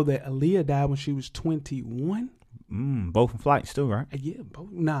 Did you know that Aaliyah died when she was 21? Both in flights too, right? Yeah,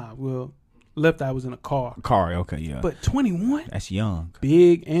 both. Nah, well, Left Eye was in a car. Okay, yeah. But 21? That's young.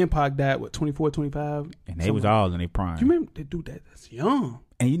 Big and Pac died, 24, 25? And they was all in their prime. You remember they do that? That's young.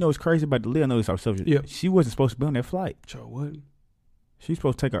 And you know what's crazy about the Aaliyah? I know it's our subject. Yeah. She wasn't supposed to be on that flight. Sure wasn't. She's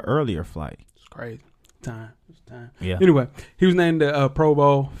supposed to take an earlier flight. It's crazy. Time. Yeah. Anyway, he was named the Pro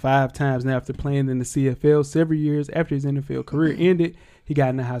Bowl 5 times now after playing in the CFL. Several years after his NFL career ended, he got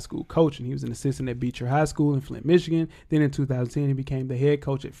into high school coaching. He was an assistant at Beecher High School in Flint, Michigan. Then in 2010, he became the head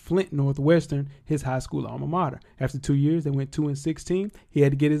coach at Flint Northwestern, his high school alma mater. After 2 years, they went 2-16. He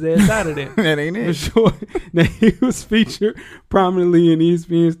had to get his ass out of there. That ain't it. For sure. Now, he was featured prominently in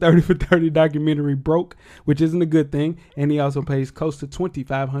ESPN's 30 for 30 documentary Broke, which isn't a good thing. And he also pays close to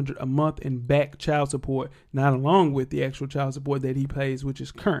 $2,500 a month in back child support, not along with the actual child support that he pays, which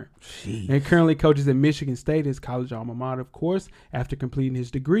is current. Jeez. And he currently coaches at Michigan State, his college alma mater, of course, after completing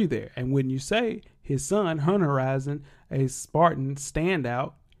his degree there. And wouldn't you say, his son, Hunter Rison, a Spartan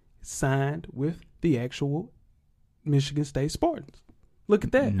standout, signed with the actual Michigan State Spartans. Look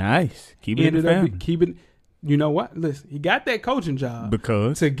at that. Nice. Keep it in the family. You know what? Listen, he got that coaching job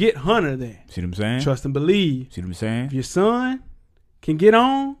because to get Hunter there. See what I'm saying? Trust and believe. See what I'm saying? If your son can get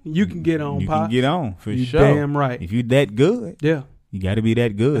on, you can get on, Pop. You can get on, for you sure. Damn right. If you that good, yeah, you got to be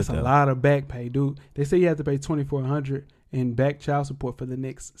that good. That's a lot of back pay, dude. They say you have to pay $2,400 in back child support for the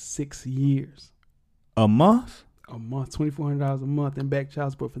next 6 years. A month? A month, $2,400 a month in back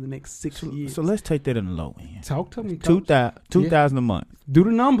child support for the next 6 years. So let's take that in the low end. Talk to me, Coach. $2,000 a month. Do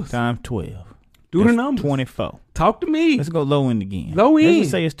the numbers. Times 12. Do the numbers. 24. Talk to me. Let's go low end again. Low end. Let's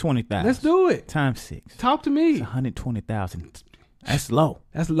just say it's 20,000. Let's do it. Times 6. Talk to me. It's 120,000. That's low.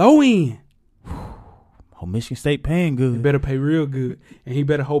 That's low end. Oh, Michigan State paying good. He better pay real good, and he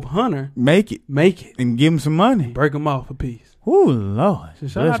better hope Hunter make it, and give him some money. Break him off a piece. Oh Lord! So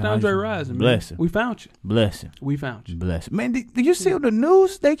shout out to Andre Rison, man. Bless him. We found you. Bless him. We found you. Bless him. Man, did you see the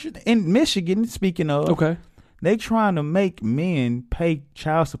news? They in Michigan. Speaking of, okay, they trying to make men pay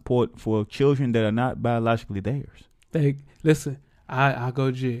child support for children that are not biologically theirs. Listen. I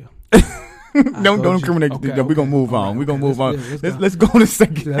go to jail. Don't incriminate. Okay, we're gonna move on. We're gonna move on. Let's go to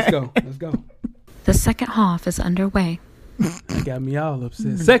second. Let's go. The second half is underway. That got me all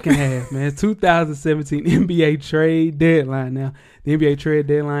upset. Second half, man. 2017 NBA trade deadline. Now, the NBA trade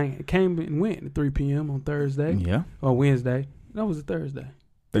deadline came and went at 3 p.m. on Thursday. Yeah. Or Wednesday. No, was it Thursday?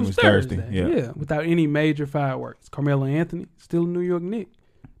 It was Thursday. Yeah. Without any major fireworks. Carmelo Anthony, still a New York Knick.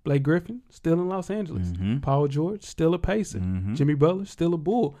 Blake Griffin, still in Los Angeles. Mm-hmm. Paul George, still a Pacer. Mm-hmm. Jimmy Butler, still a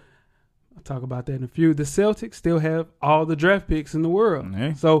Bull. I'll talk about that in a few. The Celtics still have all the draft picks in the world.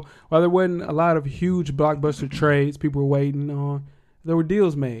 Hey. So while there wasn't a lot of huge blockbuster trades people were waiting on, there were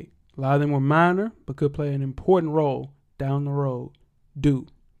deals made. A lot of them were minor, but could play an important role down the road due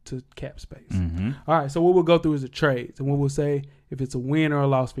to cap space. Mm-hmm. All right, so what we'll go through is the trades, and what we'll say if it's a win or a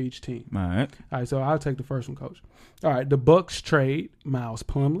loss for each team. All right, so I'll take the first one, Coach. All right, the Bucks trade Miles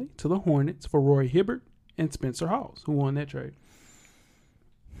Plumlee to the Hornets for Roy Hibbert and Spencer Hawes. Who won that trade?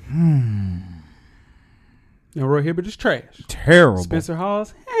 Now, Roy Hibbert is trash. Terrible. Spencer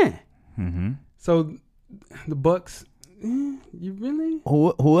Hawes, Mm-hmm. So the Bucks, you really?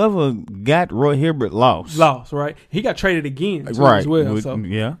 Whoever got Roy Hibbert lost, right? He got traded again right. as well. So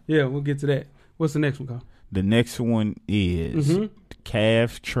yeah, we'll get to that. What's the next one, Carl? The next one is the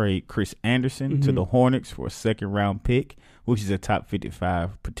Cavs trade Chris Anderson to the Hornets for a second-round pick, which is a top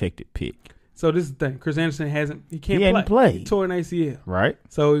 55 protected pick. So this is the thing. Chris Anderson can't hadn't played. He tore an ACL. Right.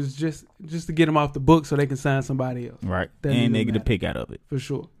 So it's just to get him off the book so they can sign somebody else. Right. And they get a pick out of it. For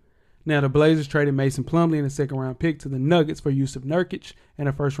sure. Now, the Blazers traded Mason Plumlee and a second-round pick to the Nuggets for Yusuf Nurkic and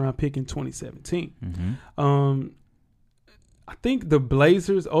a first-round pick in 2017. Mm-hmm. I think the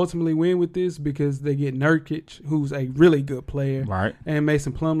Blazers ultimately win with this because they get Nurkic, who's a really good player. Right. And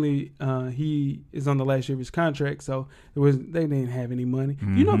Mason Plumlee, he is on the last year of his contract, so they didn't have any money.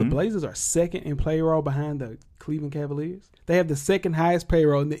 Mm-hmm. You know the Blazers are second in payroll behind the Cleveland Cavaliers? They have the second highest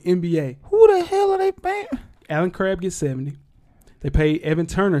payroll in the NBA. Who the hell are they paying? Alan Crabb gets 70. They paid Evan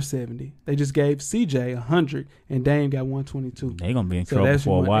Turner 70. They just gave CJ 100, and Dame got 122. They're going to be in trouble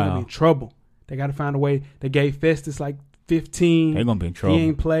for a while. They're going to be in trouble. They got to find a way. They gave Festus like 15. They're going to be in trouble. He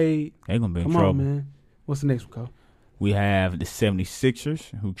ain't played. They're going to be in Come trouble. on, man. What's the next one, Cole? We have the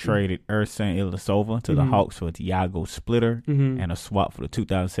 76ers who traded Ersan Ilyasova to the Hawks for a Thiago Splitter and a swap for the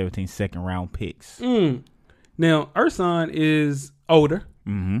 2017 second-round picks. Now, Ersan is older.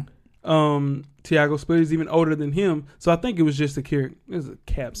 Thiago Splitter is even older than him, so I think it was just a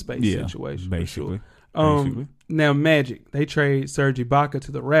cap space situation. Basically. For sure. Now, Magic, they trade Serge Ibaka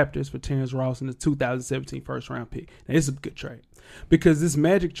to the Raptors for Terrence Ross in the 2017 first-round pick. Now, it's a good trade because this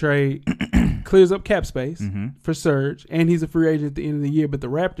Magic trade clears up cap space for Serge, and he's a free agent at the end of the year, but the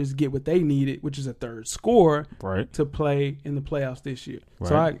Raptors get what they needed, which is a third scorer to play in the playoffs this year.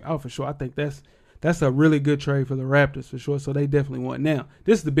 Right. So, for sure, I think that's a really good trade for the Raptors for sure, so they definitely want. Now,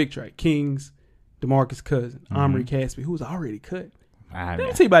 this is the big trade. Kings, DeMarcus Cousins, Omri Caspi, who was already cut. Let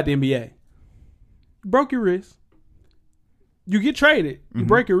me tell you about the NBA. You broke your wrist. You get traded. You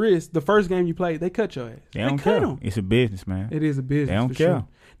break your wrist. The first game you played, they cut your ass. They don't care. It's a business, man. It is a business. They don't for care. Sure.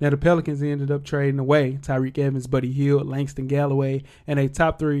 Now, the Pelicans ended up trading away Tyreek Evans, Buddy Hield, Langston Galloway, and a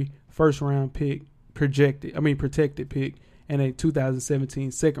top 3 first-round pick, protected pick, and a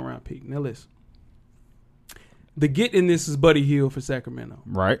 2017 second-round pick. Now, listen. The get in this is Buddy Hield for Sacramento.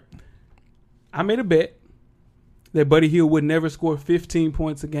 Right. I made a bet that Buddy Hield would never score 15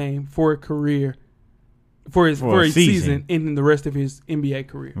 points a game for a career, for a season in the rest of his NBA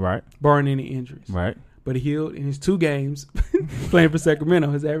career. Right. Barring any injuries. Right. Buddy Hield, in his 2 games playing for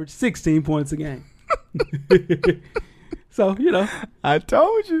Sacramento, has averaged 16 points a game. So, I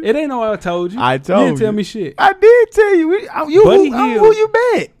told you. It ain't no I told you. I told you. You didn't tell me shit. I did tell you. Who you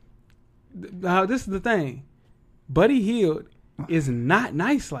bet? This is the thing. Buddy Hield is not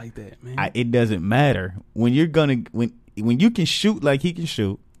nice like that, man. It doesn't matter. When you're when you can shoot like he can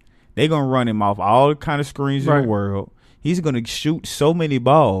shoot, they're gonna run him off all the kind of screens in the world. He's gonna shoot so many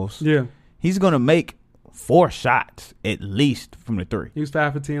balls. Yeah. He's gonna make 4 shots at least from the 3. He was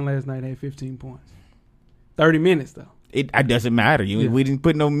 5 for 10 last night, had 15 points. 30 minutes though. It doesn't matter. We didn't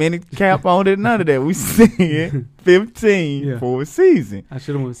put no minute cap on it, none of that. We said 15 for a season. I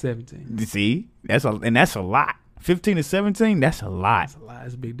should have won 17. You see? That's a lot. 15 to 17, that's a lot. That's a lot.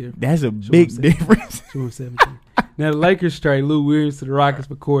 That's a big difference. That's a big difference. 17. Now, the Lakers trade Lou Williams to the Rockets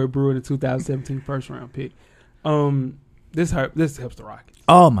for Corey Brewer in the 2017 first-round pick. This helps the Rockets.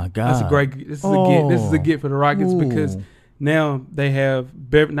 Oh, my God. That's a great – this is a get. This is a get for the Rockets because now they have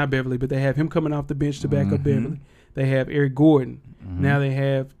not Beverly, but they have him coming off the bench to back up Beverly. They have Eric Gordon. Now they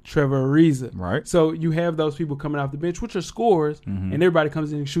have Trevor Ariza. Right. So you have those people coming off the bench, which are scorers, and everybody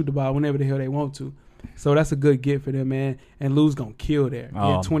comes in and shoot the ball whenever the hell they want to. So that's a good get for them, man. And Lou's going to kill there. He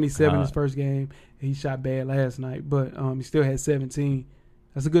had 27 in his first game. He shot bad last night, but he still had 17.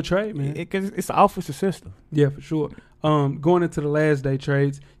 That's a good trade, man. Because it's an offensive system. Yeah, for sure. Going into the last day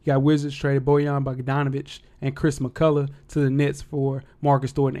trades, you got Wizards traded Bojan Bogdanovic and Chris McCullough to the Nets for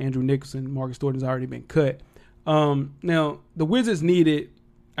Marcus Thornton and Andrew Nicholson. Marcus Thornton's already been cut. Now, the Wizards needed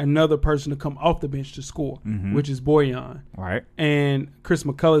another person to come off the bench to score, which is Bojan. Right. And Chris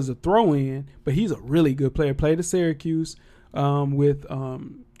McCullough is a throw-in, but he's a really good player. Played at Syracuse with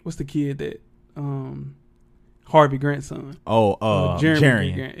what's the kid that Harvey Grant's son?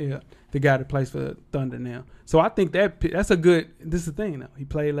 Jeremy Grant. Yeah, the guy that plays for the Thunder now. So I think that's a good. This is the thing, though. He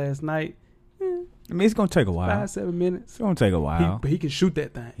played last night. I mean, it's going to take a while. 5-7 minutes. It's going to take a while. But he can shoot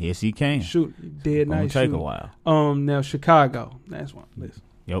that thing. Yes, he can. Shoot. Dead nice. It's going to take a while. Now, Chicago. That's one. Listen.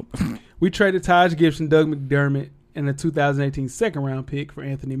 Yep. We traded Taj Gibson, Doug McDermott, and a 2018 second-round pick for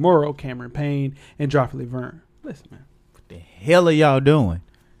Anthony Morrow, Cameron Payne, and Joffrey Laverne. Listen, man. What the hell are y'all doing?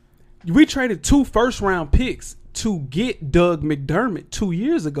 We traded 2 first-round picks to get Doug McDermott 2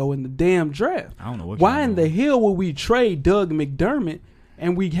 years ago in the damn draft. I don't know what. Why in the hell would we trade Doug McDermott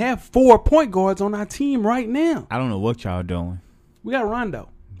and we have 4 point guards on our team right now? I don't know what y'all doing. We got Rondo.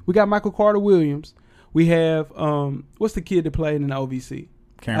 We got Michael Carter Williams. We have what's the kid that played in the OVC?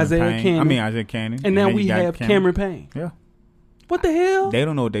 Isaiah Cannon. And now we have Cameron Payne. Yeah. What the hell? They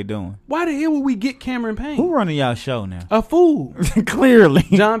don't know what they're doing. Why the hell would we get Cameron Payne? Who running y'all show now? A fool. Clearly.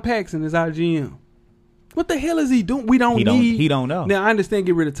 John Paxson is our GM. What the hell is he doing? We don't need. He don't know. Now, I understand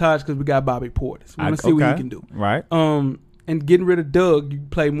get rid of Taj because we got Bobby Portis. We want to see what he can do. Right. And getting rid of Doug, you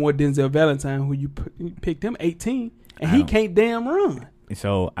play more Denzel Valentine, who you picked him 18, and he can't damn run.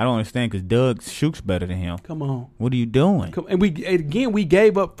 So I don't understand because Doug shoots better than him. Come on. What are you doing? And we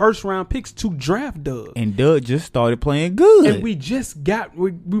gave up first round picks to draft Doug. And Doug just started playing good. And we just got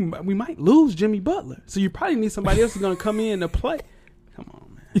we might lose Jimmy Butler. So you probably need somebody else who's gonna come in to play. Come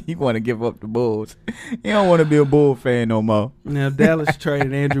on, man. You want to give up the Bulls. You don't want to be a Bull fan no more. Now Dallas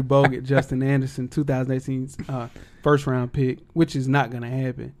traded Andrew Bogut, Justin Anderson, 2018's first round pick, which is not gonna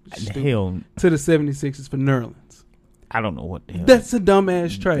happen. Hell, to the 76ers for Nerlens. I don't know what the hell. That's a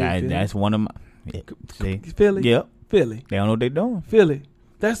dumbass trade. That's one of my. Yeah, see? Philly? Yep. Philly. They don't know what they're doing. Philly.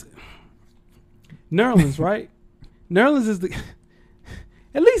 That's Nerlens, right? Nerlens is the.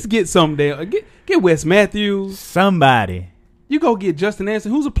 At least get something there. Get Wes Matthews. Somebody. You go get Justin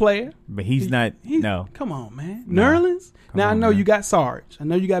Anderson, who's a player. But he's not. No. Come on, man. No. Nerlens? Now, I know man. you got Sarge. I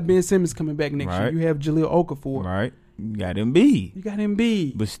know you got Ben Simmons coming back next year. You have Jaleel Okafor. Right. You got Embiid. You got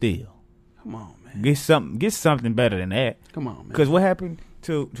Embiid. But still. Come on, man. Get something better than that. Come on, man. Because what happened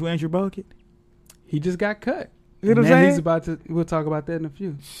to Andrew Bogut? He just got cut. You know what I'm saying? He's about to. We'll talk about that in a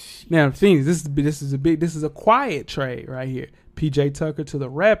few. Now, the thing is, this is a quiet trade right here. PJ Tucker to the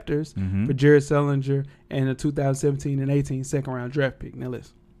Raptors for Jared Sullinger and a 2017 and 18 second round draft pick. Now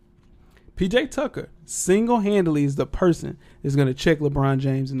listen, PJ Tucker single-handedly is the person that's going to check LeBron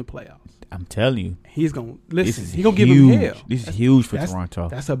James in the playoffs. I'm telling you. He's going to listen. He's going to give him hell. This is huge for Toronto.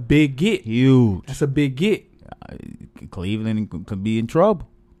 That's a big get. Huge. That's a big get. Cleveland could be in trouble.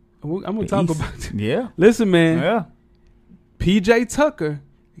 I'm going to talk about it. Yeah. Listen, man. Yeah. PJ Tucker,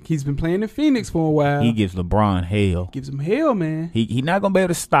 he's been playing in Phoenix for a while. He gives LeBron hell. Gives him hell, man. He not going to be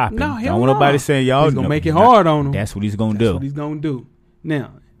able to stop him. No, hell I don't want nobody saying y'all. He's going to make it hard on him. That's what he's going to do. That's what he's going to do.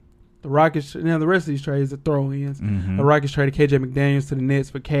 Now, the Rockets. Now the rest of these trades are throw-ins. The Rockets traded KJ McDaniels to the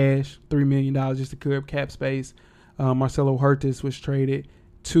Nets for cash, $3 million just to curb cap space. Marcelo Huertas was traded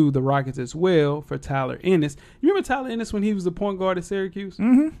to the Rockets as well for Tyler Ennis. You remember Tyler Ennis when he was the point guard at Syracuse?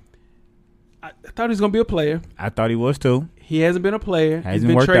 Mm-hmm. I thought he was going to be a player. I thought he was too. He hasn't been a player. He's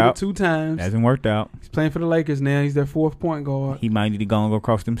been worked traded out 2 times. Hasn't worked out. He's playing for the Lakers now. He's their 4th point guard. He might need to go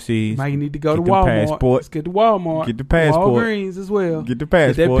across them seas. Might need to go to Get Walmart. passport. Let's get to Walmart. Get the passport. Walgreens as well. Get the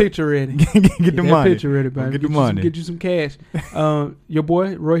passport. Get that picture ready. Get the money. Picture ready, baby. Get the money. Get you some cash. Your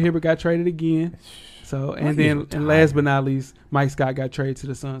boy Roy Hibbert got traded again. So and last but not least, Mike Scott got traded to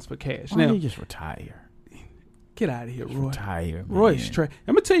the Suns for cash. Why now don't you just retire? Get out of here, Roy. Retire. Roy's traded.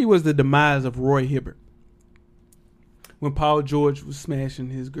 I'm gonna tell you what's the demise of Roy Hibbert. When Paul George was smashing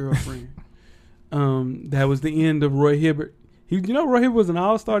his girlfriend, that was the end of Roy Hibbert. Roy Hibbert was an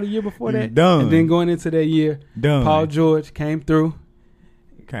all-star the year before that. Done. And then going into that year, Done. Paul George came through.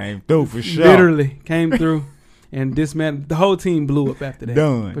 Came through for sure. Literally came through. And the whole team blew up after that.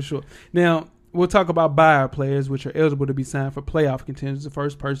 Done. For sure. Now, we'll talk about buyout players, which are eligible to be signed for playoff contentions. The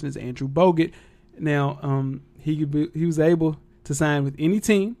first person is Andrew Bogut. Now, he was able to sign with any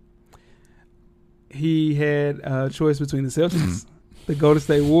team. He had a choice between the Celtics, the Golden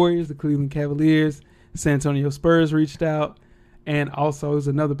State Warriors, the Cleveland Cavaliers, the San Antonio Spurs reached out, and also was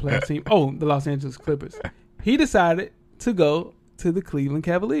another playoff team. Oh, the Los Angeles Clippers. He decided to go to the Cleveland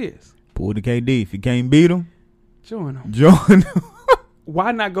Cavaliers. Pull the KD. If you can't beat them, join them. Join them.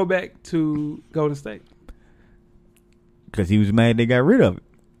 Why not go back to Golden State? Because he was mad they got rid of it.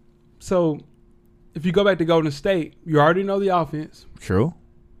 So, if you go back to Golden State, you already know the offense. True.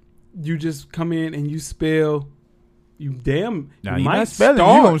 You just come in and you spell. You might might start. start.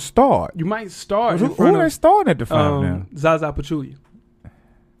 You gonna start. You might start. Who they starting at the 5 now? Zaza Pachulia.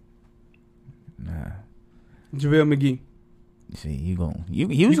 Nah. JaVale McGee. See,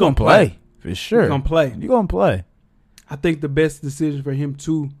 you was gonna play for sure. He's gonna play. You gonna play. I think the best decision for him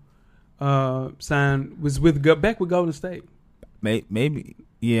to sign was back with Golden State. Maybe,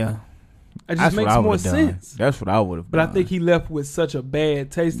 yeah. It just makes more sense. That's what I would have done. But I think he left with such a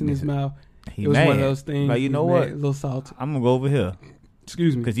bad taste in his mouth. It was one of those things. Like, you know what? A little salty. I'm going to go over here.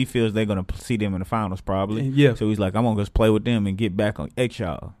 Excuse me. Because he feels they're going to see them in the finals probably. Yeah. So he's like, I'm going to just play with them and get back on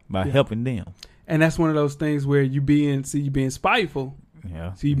eggshell by helping them. And that's one of those things where you being spiteful.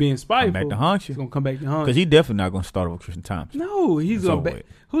 Yeah. So you being spiteful. Come back to haunt you. He's going to come back to haunt you. Because he definitely not going to start over Tristan Thompson. No, he's going to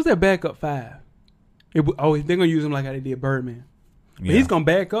who's that backup 5? They're going to use him like how they did Birdman. But he's going to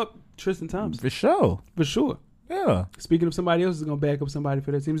back up Tristan Thompson. For sure. For sure. Yeah. Speaking of somebody else who's going to back up somebody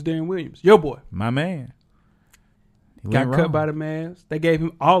for that team, is Darren Williams. Your boy. My man. Got cut by the Mavs. They gave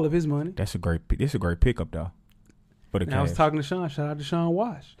him all of his money. That's a great pickup, though. for the Cavs. I was talking to Sean. Shout out to Sean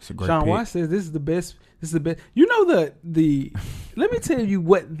Wash. Sean Wash says this is the best. This is the best. You know the. Let me tell you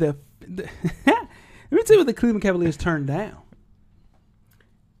what the let me tell you what the Cleveland Cavaliers turned down.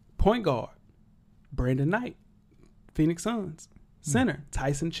 Point guard, Brandon Knight, Phoenix Suns. Center,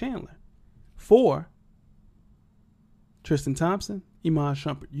 Tyson Chandler. 4, Tristan Thompson, Iman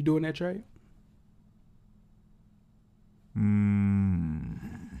Shumpert. You doing that trade?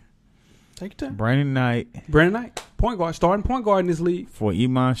 Take your time. Brandon Knight, point guard, starting point guard in this league. For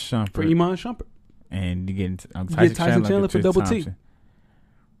Iman Shumpert. And you get Tyson Chandler for double T.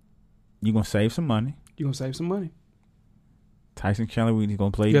 You're going to save some money. Tyson Chandler, he's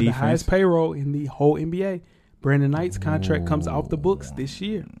going to play defense. You have the highest payroll in the whole NBA. Brandon Knight's contract comes off the books this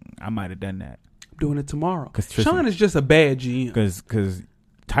year. I might have done that. I'm doing it tomorrow. Sean is just a bad GM. Because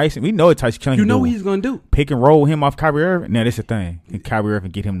Tyson, we know what Tyson Chandler You know what he's going to do. Pick and roll him off Kyrie Irving. Now, this is the thing. And Kyrie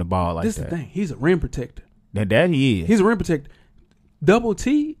Irving get him the ball like that. This is the thing. He's a rim protector. That he is. He's a rim protector. Double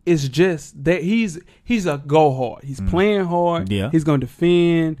T is just that he's a go hard. He's playing hard. Yeah. He's going to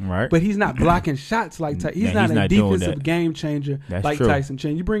defend. Right. But he's not blocking shots like Tyson. He's not a defensive game changer like true. Tyson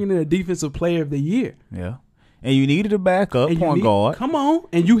Chandler. You're bringing in a defensive player of the year. Yeah. And you needed a backup point guard. Come on.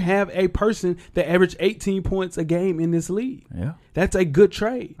 And you have a person that averaged 18 points a game in this league. Yeah. That's a good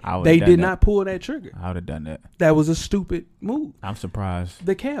trade. They did not pull that trigger. I would have done that. That was a stupid move. I'm surprised.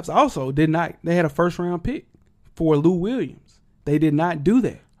 The Cavs also did not. They had a first-round pick for Lou Williams. They did not do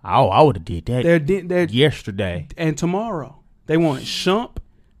that. Oh, I would have did that they're yesterday. And tomorrow. They want Shump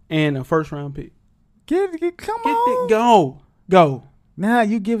and a first-round pick. Come on. Go. Now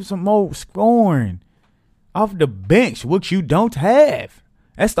you give some more scoring off the bench, which you don't have.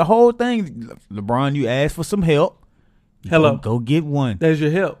 That's the whole thing. LeBron, you asked for some help. Hello. Go get one. There's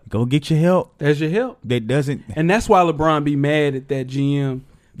your help. Go get your help. There's your help. That doesn't. And that's why LeBron be mad at that GM.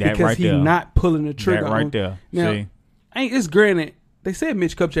 Because he's not pulling the trigger. That right there. Now, see? It's granted. They said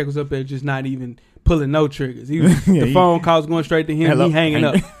Mitch Kupchak was up there just not even pulling no triggers. The phone calls going straight to him. Hello. He hanging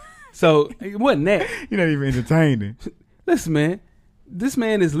up. So it wasn't that. You're not even entertaining. Listen, man. This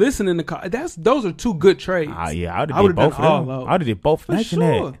man is listening to call. Those are two good trades. Yeah, I would have did both of them. I would have did both. For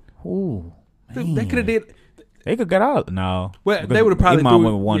sure. Ooh, they could have did. They could get out. No. Well, they would have probably Iman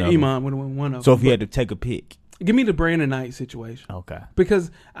would have won one of them. So if you had to take a pick. Give me the Brandon Knight situation. Okay. Because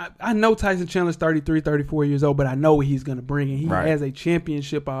I know Tyson Chandler's 33, 34 years old, but I know what he's going to bring. And he has a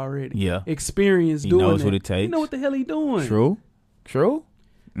championship already. Yeah. Experience doing it. He knows what it takes. He know what the hell he's doing. True.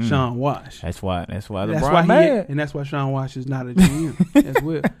 Sean Wash. That's why LeBron mad. And that's why Sean Wash is not a GM as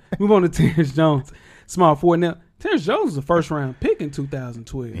well. Move on to Terrence Jones. Small forward. Now, Terrence Jones was a first-round pick in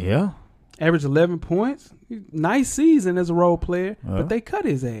 2012. Yeah. Averaged 11 points. Nice season as a role player, but they cut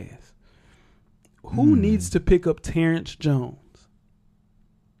his ass. Who needs to pick up Terrence Jones?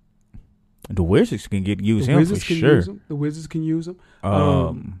 The Wizards can use him for sure. The Wizards can use him.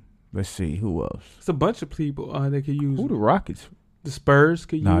 Let's see. Who else? It's a bunch of people they could use. Who the Rockets? The Spurs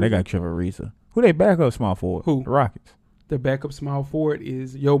could use him. No, they got Trevor Ariza. Who they backup small forward? Who? The Rockets. Their backup small forward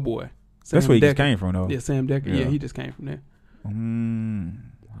is yo boy. Sam That's where he Decker. just came from, though. Yeah, Sam Decker. Yeah, he just came from there.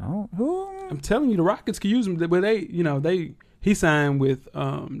 I'm telling you, the Rockets could use him. But he signed with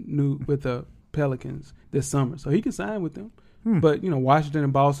the Pelicans this summer, so he can sign with them. But Washington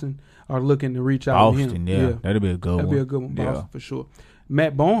and Boston are looking to reach out to him. Yeah, that'd be a good one. That'd be a good one, Boston for sure.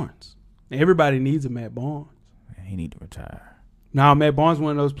 Matt Barnes. Everybody needs a Matt Barnes. He need to retire. Now, Matt Barnes is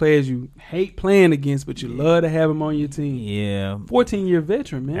one of those players you hate playing against, but you love to have him on your team. Yeah. 14-year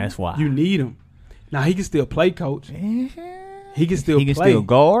veteran, man. That's why. You need him. Now, he can still play, coach. He can still play. He can still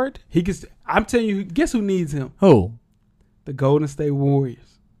guard? I'm telling you, guess who needs him? Who? The Golden State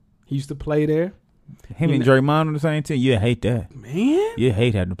Warriors. He used to play there. Him and Draymond on the same team? You hate that. Man. You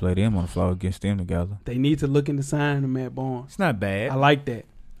hate having to play them on the floor against them together. They need to look into signing Matt Barnes. It's not bad. I like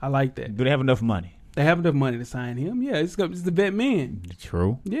that. Do they have enough money? They have enough money to sign him. Yeah, it's the vet man.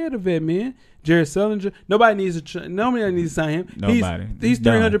 True. Yeah, the vet man. Jared Sullinger. Nobody needs to sign him. Nobody. He's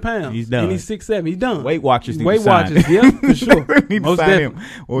 300 pounds. He's done. And he's 6'7". He's done. Weight Watchers need Weight to sign Watchers, yeah, for sure. Need to sign him.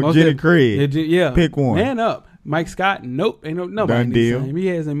 Or Jenny Craig. Yeah. Pick one. Man up. Mike Scott, nope. Ain't nobody Done needs deal. to sign him. He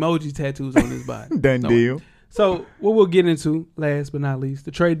has emoji tattoos on his body. Done deal. So what we'll get into, last but not least,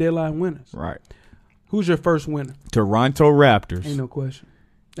 the trade deadline winners. Right. Who's your first winner? Toronto Raptors. Ain't no question.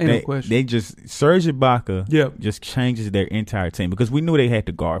 No question. They just Serge Ibaka just changes their entire team because we knew they had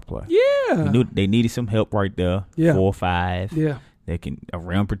the guard play. Yeah. We knew they needed some help right there. Yeah. 4 or 5. Yeah. They can a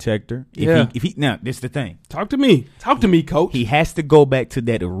rim protector. If he now this is the thing. Talk to me, coach. He has to go back to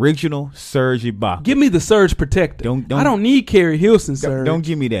that original Serge Ibaka. Give me the Surge protector. I don't need Kerry Hilson, Serge. Don't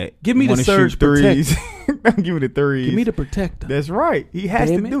give me that. Give me the Surge protector. Don't give me the threes. Give me the protector. That's right. He has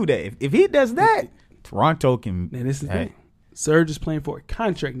to do that. If he does that, Toronto can. And this is the thing. Serge is playing for a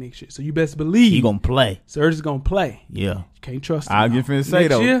contract next year, so you best believe he gonna play. Serge is gonna play. Yeah, you can't trust him. I was just finna say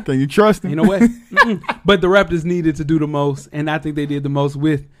though, year, can you trust him? You know what? But the Raptors needed to do the most, and I think they did the most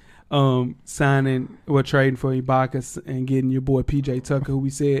with signing or trading for Ibaka and getting your boy PJ Tucker, who we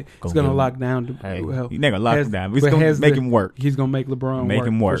said is going to lock down. He's not going to lock him down. He's going to make him work. He's going to make LeBron make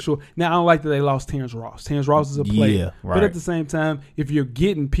him work for sure. Now, I don't like that they lost Terrence Ross. Terrence Ross is a player. Yeah, right. But at the same time, if you're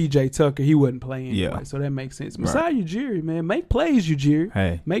getting PJ Tucker, he wasn't playing anyway. Yeah. So that makes sense. Besides Ujiri, man, make plays, Ujiri.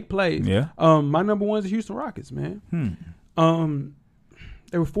 Hey. Make plays. Yeah. My number one is the Houston Rockets, man.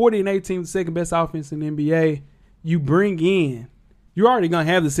 They were 40-18, the second best offense in the NBA. You bring in, you're already going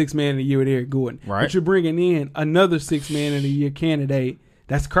to have the sixth man of the year with Eric Gordon. Right. But you're bringing in another sixth man of the year candidate.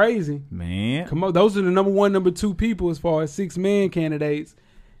 That's crazy. Man. Come on. Those are the number one, number two people as far as six-man candidates.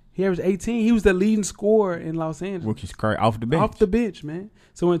 He averaged 18. He was the leading scorer in Los Angeles. Which is crazy. Off the bench. Off the bench, man.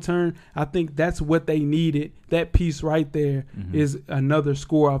 So, in turn, I think that's what they needed. That piece right there is another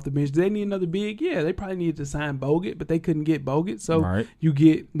scorer off the bench. Do they need another big? Yeah, they probably needed to sign Bogut, but they couldn't get Bogut. So, you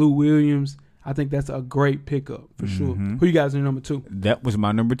get Lou Williams. I think that's a great pickup for sure. Who you guys in number two? That was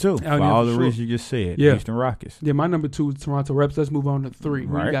my number two. For all the reasons you just said. Yeah. Houston Rockets. Yeah, my number two is Toronto Raptors. Let's move on to three.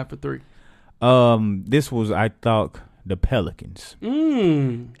 Who you got for three? This was, I thought, the Pelicans.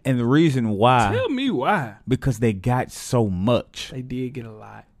 And the reason why. Tell me why. Because they got so much. They did get a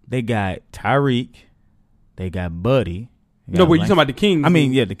lot. They got Tyreek. They got Buddy. No, but you talking about the Kings? I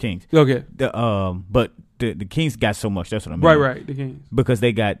mean, yeah, the Kings. Okay. But the Kings got so much. That's what I mean. Right. The Kings. Because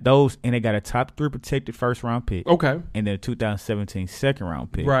they got those, and they got a top 3 protected first round pick. Okay. And then a 2017 second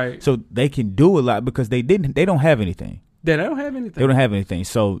round pick. Right. So they can do a lot because they don't have anything. They don't have anything. They don't have anything.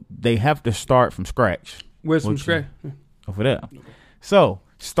 So they have to start from scratch. Where's from scratch? Over there. Okay. So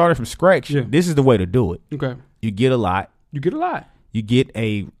starting from scratch, this is the way to do it. Okay. You get a lot. You get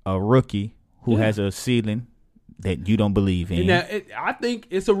a rookie who has a ceiling that you don't believe in. Now, I think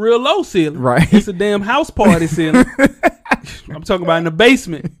it's a real low ceiling. Right. It's a damn house party ceiling. I'm talking about in the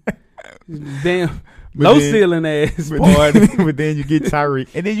basement. Damn low ceiling ass party. But then you get Tyreek.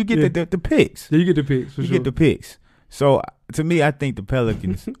 And then you get the picks. Yeah, you get the picks. For you sure. get the picks. So, to me, I think the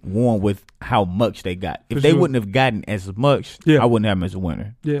Pelicans won with how much they got. If they wouldn't have gotten as much, I wouldn't have them as a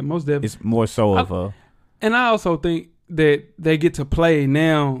winner. Yeah, most definitely. It's more so of a... And I also think that they get to play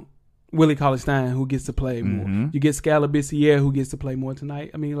now Willie Cauley-Stein, who gets to play more. You get Scalabrine, who gets to play more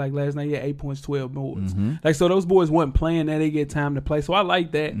tonight. I mean, like last night, he had 8 points, 12 boards. Like, so those boys weren't playing that. They get time to play. So I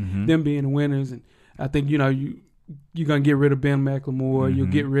like that, them being the winners. And I think, you're going to get rid of Ben McLemore. You'll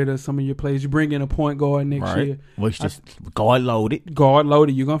get rid of some of your players. You bring in a point guard next year. Which just guard loaded. Guard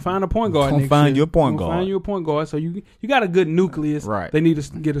loaded. You're going to find a point guard next year. Find your point guard. Find you a point guard. So you got a good nucleus. Right. They need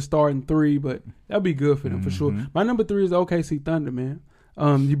to get a starting three, but that'll be good for them for sure. My number 3 is the OKC Thunder, man.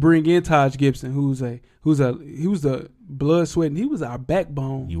 You bring in Taj Gibson, he was the blood, sweat, and he was our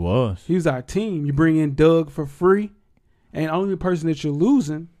backbone. He was our team. You bring in Doug for free, and the only person that you're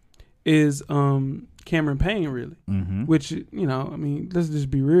losing is Cameron Payne, really. Which, I mean, let's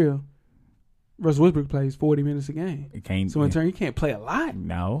just be real. Russell Westbrook plays 40 minutes a game. So in turn, he can't play a lot.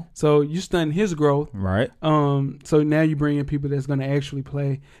 No. So you stunning his growth. Right. So now you bring in people that's going to actually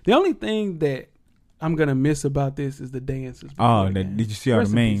play. The only thing that I'm going to miss about this is the dances. Did you see all the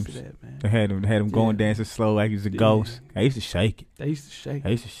memes? They had him going dancing slow like he was a ghost. I used to shake it. They used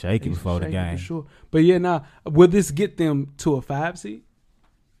to shake it before the game. For sure. But yeah, now, will this get them to a 5 seed?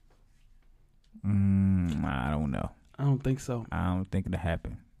 I don't know. I don't think so. I don't think it'll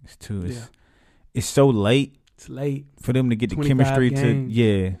happen. It's so late. It's late for them to get the chemistry games.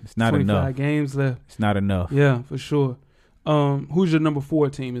 It's not 25 enough. 25 games left. It's not enough. Yeah, for sure. Who's your number 4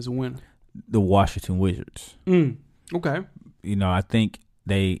 team as a winner? The Washington Wizards. Okay. I think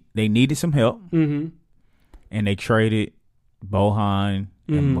they needed some help. And they traded Bohan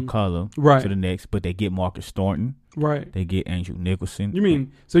and McCollum to the Knicks, but they get Marcus Thornton. Right. They get Angel Nicholson. You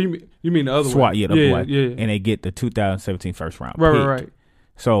mean the other SWAT, way? Yeah, the other way. Yeah. And they get the 2017 first round pick. Right.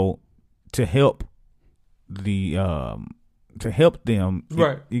 So to help them,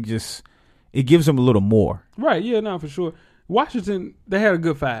 it gives them a little more. Right. Yeah. No, for sure. Washington, they had a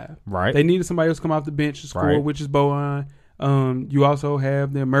good 5. Right. They needed somebody else to come off the bench to score, which is Bohan. You also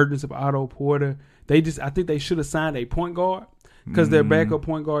have the emergence of Otto Porter. I think they should have signed a point guard because their backup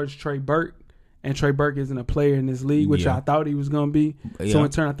point guard is Trey Burke. And Trey Burke isn't a player in this league, which I thought he was going to be. Yeah. So,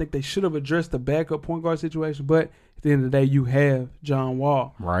 in turn, I think they should have addressed the backup point guard situation. But at the end of the day, you have John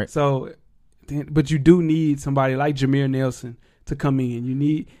Wall. Right. So, but you do need somebody like Jameer Nelson to come in. You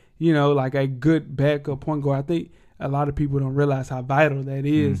need, like a good backup point guard. I think a lot of people don't realize how vital that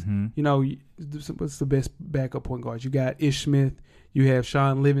is. What's the best backup point guards? You got Ish Smith. You have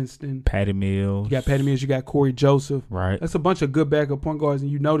Sean Livingston. Patty Mills. You got Patty Mills. You got Corey Joseph. Right. That's a bunch of good backup point guards,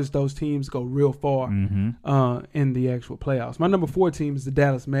 and you notice those teams go real far in the actual playoffs. My number 4 team is the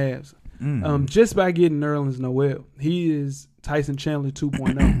Dallas Mavs. Just by getting Nerlens Noel. He is Tyson Chandler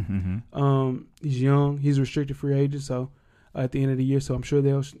 2.0. He's young. He's a restricted free agent, so at the end of the year, so I'm sure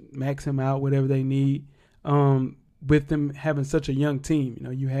they'll max him out, whatever they need. With them having such a young team,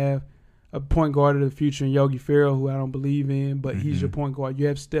 you have a point guard of the future in Yogi Ferrell, who I don't believe in, but he's your point guard. You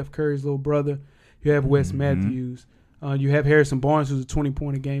have Steph Curry's little brother. You have Wes Matthews. You have Harrison Barnes, who's a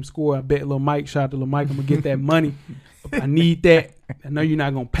 20-point-a-game scorer. I bet Lil Mike, shout out to Lil Mike, I'm going to get that money. I need that. I know you're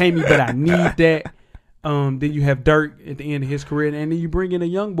not going to pay me, but I need that. Then you have Dirk at the end of his career. And then you bring in a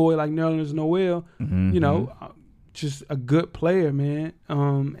young boy like Nerlens Noel, just a good player, man.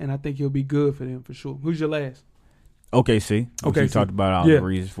 And I think he'll be good for them for sure. Who's your last? OKC. Okay, you talked about all the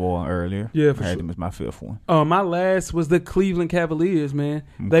reasons for earlier. Yeah, for I had sure. them as my 5th one. My last was the Cleveland Cavaliers, man.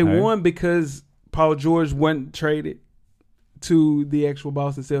 Okay. They won because Paul George wasn't traded to the actual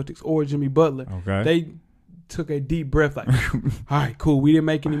Boston Celtics or Jimmy Butler. Okay. They took a deep breath like, all right, cool. We didn't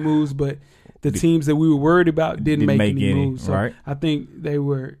make any moves, but the teams that we were worried about didn't make any moves. So right. I think they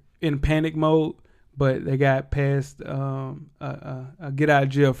were in panic mode, but they got past a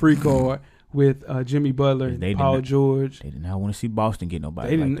get-out-of-jail-free card with Jimmy Butler and Paul George. They did not want to see Boston get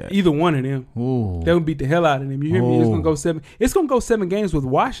nobody like that. Either one of them. Ooh. They would beat the hell out of them. You hear me? It's gonna go 7. It's gonna go 7 games with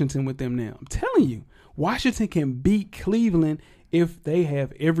Washington with them now. I'm telling you, Washington can beat Cleveland if they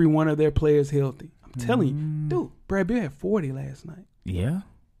have every one of their players healthy. I'm telling you, dude. Brad Beal had 40 last night. Yeah.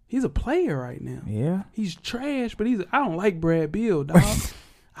 He's a player right now. Yeah. He's trash, but I don't like Brad Beal, dog.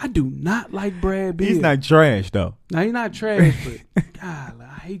 I do not like Brad Beal. He's not trash though. No, he's not trash, but God,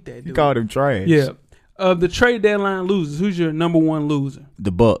 I hate that dude. You called him trash. Yeah. The trade deadline losers. Who's your number 1 loser?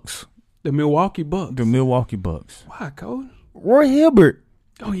 The Bucks. The Milwaukee Bucks. The Milwaukee Bucks. Why, Coach? Roy Hibbert.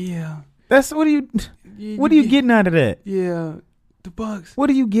 Oh yeah. That's what are you getting out of that? Yeah. The Bucks. What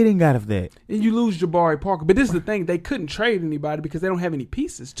are you getting out of that? And you lose Jabari Parker. But this is the thing. They couldn't trade anybody because they don't have any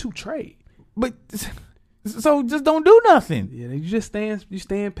pieces to trade. But so just don't do nothing. Yeah, you just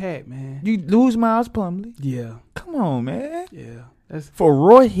stand pat, man. You lose Miles Plumlee. Yeah. Come on, man. Yeah. That's for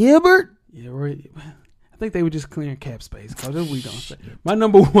Roy Hibbert? Yeah, Roy. I think they were just clearing cap space. Cause that's what we don't say. My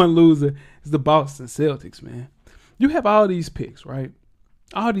number 1 loser is the Boston Celtics, man. You have all these picks, right?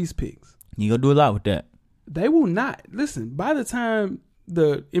 All these picks. You gonna do a lot with that. They will not. Listen, by the time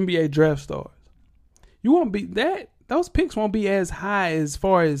the NBA draft starts, you won't be that. Those picks won't be as high as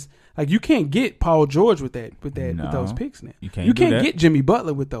far as like you can't get Paul George with those picks now. You can't get Jimmy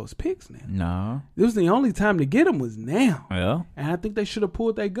Butler with those picks now. No. It was the only time to get him was now. Yeah. And I think they should have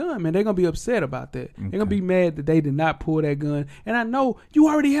pulled that gun, man. They're gonna be upset about that. Okay. They're gonna be mad that they did not pull that gun. And I know you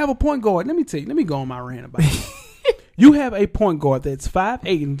already have a point guard. Let me go on my rant about it. You have a point guard that's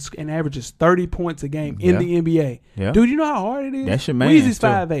 5'8" and averages 30 points a game in the NBA. Yeah. Dude, you know how hard it is? That's your man. Weezy's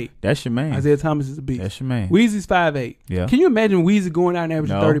 5'8". That's your man. Isaiah Thomas is a beast. That's your man. Weezy's 5'8". Yeah. Can you imagine Weezy going out and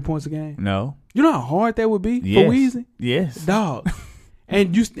averaging 30 points a game? No. You know how hard that would be for Weezy? Yes. Dog.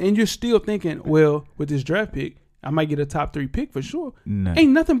 and you're still thinking, well, with this draft pick, I might get a top 3 pick for sure. No.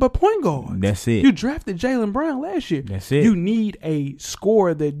 Ain't nothing but point guards. That's it. You drafted Jaylen Brown last year. That's it. You need a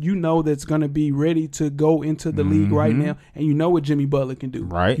scorer that you know that's going to be ready to go into the league right now, and you know what Jimmy Butler can do.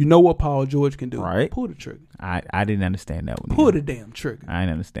 Right. You know what Paul George can do. Right. Pull the trigger. I didn't understand that one. Pull the damn trigger. I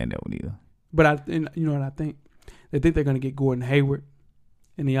didn't understand that one either. But you know what I think? They think they're going to get Gordon Hayward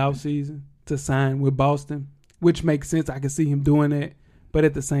in the offseason to sign with Boston, which makes sense. I can see him doing that. But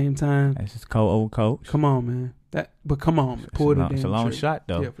at the same time, that's his old coach. Come on, man. But come on, man. Pull the damn trigger. It's a long shot,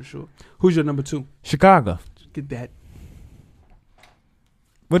 though. Yeah, for sure. Who's your number 2? Chicago. Get that.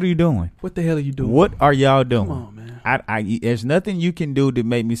 What are you doing? What the hell are you doing? What are y'all doing? Come on, man. There's nothing you can do to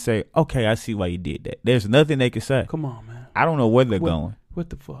make me say, okay, I see why you did that. There's nothing they can say. Come on, man. I don't know where they're going. What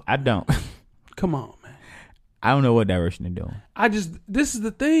the fuck? I don't. Come on, man. I don't know what direction they're doing. This is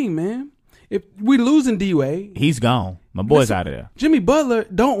the thing, man. If we losing D-Wade, he's gone. My boy's out of there. Jimmy Butler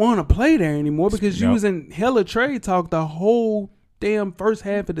don't want to play there anymore because you was in hella trade talk the whole damn first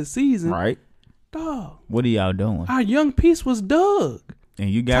half of the season. Right. Dog. What are y'all doing? Our young piece was Doug. And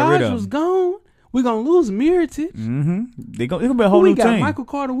you got rid of him. Was gone. We're going to lose Mirotic. Mm-hmm. It's going to be a whole new team. We got Michael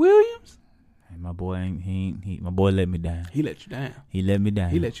Carter Williams. My boy my boy let me down. He let you down. He let me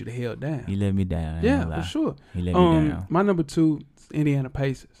down. He let you the hell down. He let me down. Yeah, for sure. He let me down. My number 2 is Indiana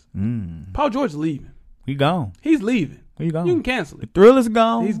Pacers. Paul George is leaving. He gone. He's leaving. He gone. You can cancel it. The Thriller's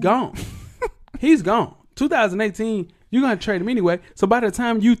gone. He's gone. He's gone. 2018, You're going to trade him anyway. So by the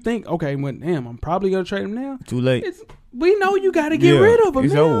time you think, okay, well, damn, I'm probably going to trade him now. Too late. We know you got to get rid of him.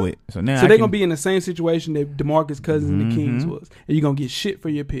 It's now. over with. So now they're going to be in the same situation that DeMarcus Cousins and the Kings was. And you're going to get shit for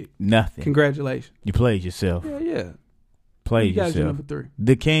your pick. Nothing. Congratulations. You played yourself. Yeah. Played yourself. Your number 3.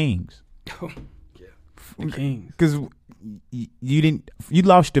 The Kings. Yeah. The Kings. Because you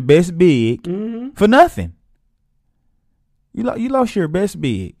lost the best big for nothing. You lost your best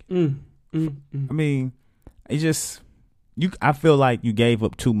big. I mean, it's just I feel like you gave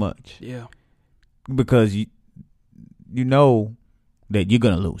up too much. Yeah. Because you know that you're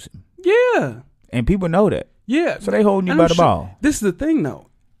gonna lose him. Yeah. And people know that. Yeah. So they holding you by the ball. This is the thing though.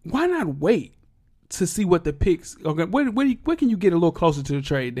 Why not wait to see what the picks okay, where can you get a little closer to the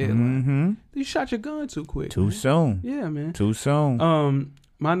trade deadline? You shot your gun too quick. Too soon. Yeah, man. Too soon.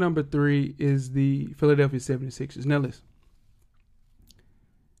 My number 3 is the Philadelphia 76ers. Now listen.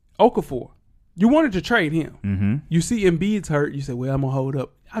 Okafor. You wanted to trade him. You see Embiid's hurt. You say, well, I'm going to hold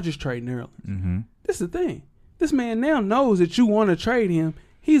up. I'll just trade Nerlens. This is the thing. This man now knows that you want to trade him.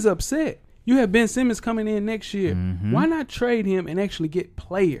 He's upset. You have Ben Simmons coming in next year. Why not trade him and actually get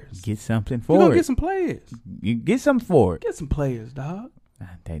players? Get something for it. You're going to get some players. You get something for it. Get some players, dog.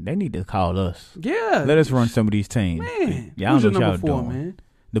 They need to call us. Yeah. Let us run some of these teams. Man. Y'all Who's know your what number y'all 4, doing. man?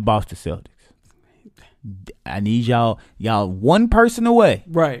 The Boston Celtics. I need y'all one person away.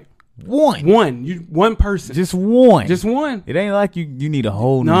 Right. One person. Just one. It ain't like you need a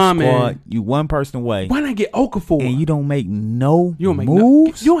whole new squad. Man. You one person away. Why not get Okafor? And you don't make no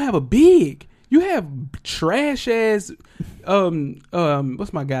moves? You don't have a big. You have trash ass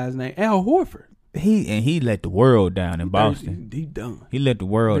what's my guy's name? Al Horford. He let the world down in Boston. He done. He let the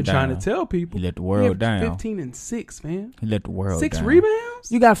world down. Trying to tell people. He let the world down. 15-6, man. He let the world 6 down. 6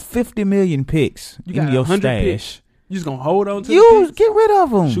 rebounds? You got 50 million picks in your stash. Picks. You just gonna hold on to the picks? Get rid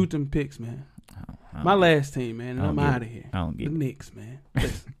of them. Shoot them picks, man. My last team, man, and I'm out of here. I don't get the Knicks, man.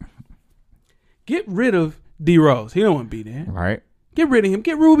 Listen. Get rid of D Rose. He don't want to be there. Right. Get rid of him.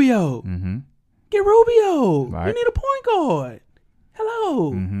 Get Rubio. Get Rubio. Right. You need a point guard.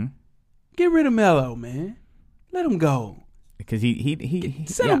 Hello. Get rid of Melo, man. Let him go. Because he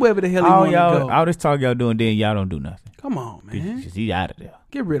send him wherever the hell he want to go. All this talk y'all doing, then y'all don't do nothing. Come on, man. Because he's out of there.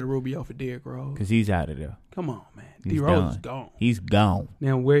 Get rid of Rubio for Derrick Rose. Because he's out of there. Come on, man. D Rose is gone. He's gone.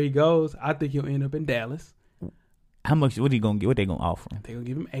 Now where he goes, I think he'll end up in Dallas. How much? What he gonna get? What they gonna offer him? They gonna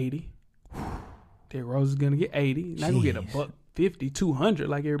give him 80. Derrick Rose is gonna get 80. Not gonna get $150, $200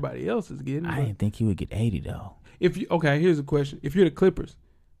 like everybody else is getting. I didn't think he would get 80 though. Here's a question: if you're the Clippers,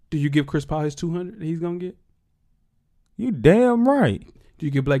 do you give Chris Paul his 200 that he's gonna get? You damn right. Do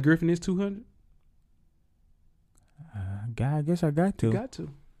you give Blake Griffin his 200? I guess I got to. You got to.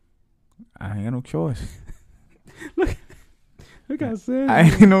 I ain't got no choice. Look, I said I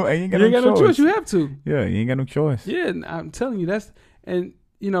ain't got no choice. You have to. Yeah, you ain't got no choice. Yeah, I'm telling you that's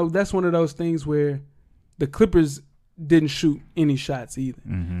one of those things where the Clippers didn't shoot any shots either.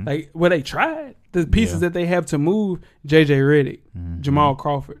 They tried. The pieces that they have to move: J.J. Redick, Jamal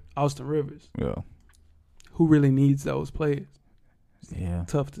Crawford, Austin Rivers. Yeah. Who really needs those players? Yeah.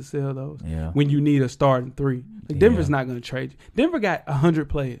 Tough to sell those. Yeah. When you need a starting 3. Denver's not going to trade you. Denver got 100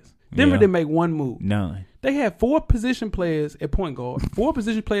 players. Denver didn't make one move. None. They had 4 position players at point guard, 4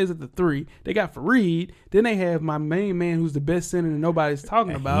 position players at the 3. They got Fareed. Then they have my main man who's the best center that nobody's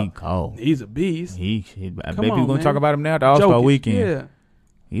talking about. He cold. He's a beast. I bet people going to talk about him now at the All-Star weekend. Yeah.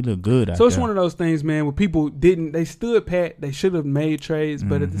 He look good out So it's there. one of those things, man, where people they stood pat. They should have made trades,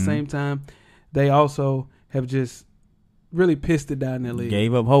 but at the same time, they also have just really pissed it down in their league.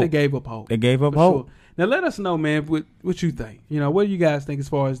 Gave up hope. They gave up hope. Sure. Now let us know, man, what you think. What do you guys think as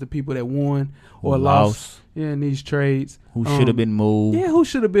far as the people that won or lost in these trades? Who should have been moved? Yeah, who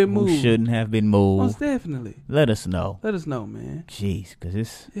should have been moved? Who shouldn't have been moved? Most definitely. Let us know. Let us know, man. Jeez, because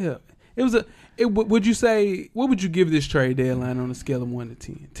it's... Yeah. Would you say, what would you give this trade deadline on a scale of 1 to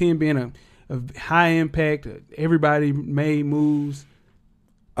 10? 10 being a high impact, everybody made moves.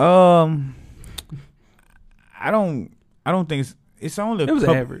 I don't think it's only it was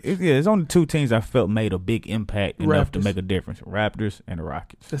average. It's only 2 teams I felt made a big impact enough to Raptors. make a difference: Raptors and the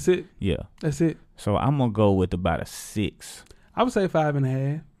Rockets. That's it. Yeah, that's it. So I'm gonna go with about a 6. I would say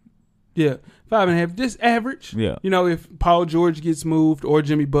 5.5. Yeah, 5.5, just average. Yeah. If Paul George gets moved or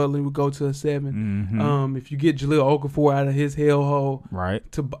Jimmy Butler would go to a 7. If you get Jahlil Okafor out of his hellhole, right?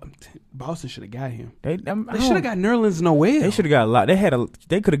 Boston should have got him. They should have got Nerlens Noel. They should have got a lot.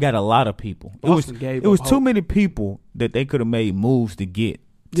 They could have got a lot of people. Boston it was too many people that they could have made moves to get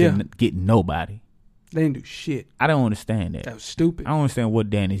nobody. They didn't do shit. I don't understand that. That was stupid. I don't understand what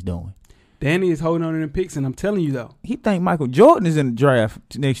Danny's doing. Danny is holding on to them picks, and I'm telling you though, he think Michael Jordan is in the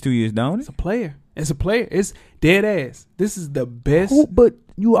draft next 2 years, don't he? He's a player. As a player, it's dead ass. This is the best. But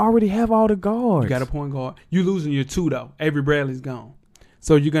you already have all the guards. You got a point guard. You losing your 2 though. Avery Bradley's gone,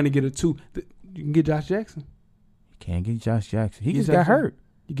 so you're gonna get a 2. You can get Josh Jackson. You can't get Josh Jackson. He just got hurt.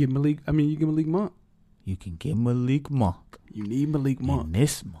 You get Malik. You get Malik Monk. You can get Malik Monk. You need Malik Monk. And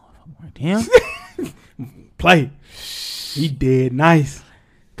this motherfucker right him. Play. He did nice.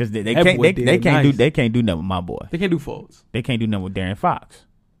 Because they can't do nothing with my boy. They can't do Fultz. They can't do nothing with Darren Fox.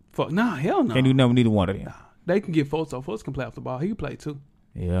 Nah, hell no. Can't do nothing with neither one of them. Nah, they can get Fultz. So Fultz can play off the ball. He can play too.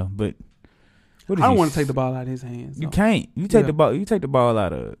 Yeah, but I don't want to take the ball out of his hands. You can't. You take the ball. You take the ball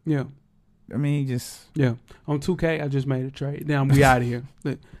out of. Yeah. I mean, just on 2K, I just made a trade. Now we out of here.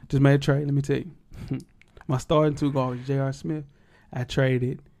 Just made a trade. Let me tell you, my starting 2 guards, J.R. Smith. I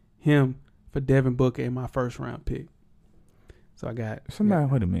traded him for Devin Booker in my first round pick. So I got somebody.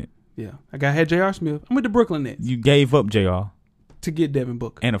 Wait a minute. Yeah, I had J.R. Smith. I'm with the Brooklyn Nets. You gave up J.R. to get Devin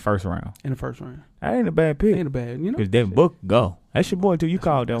Booker in the first round. That ain't a bad pick. Ain't a bad, because Devin Booker go. That's your boy too. You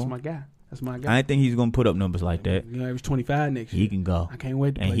called that. That's my guy. I didn't think he's gonna put up numbers like that. He was 25 next year. He can go. I can't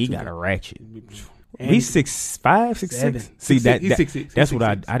wait to play. And he got a ratchet. And he's 6'5", 6'6". See that? He's 6'6". That's what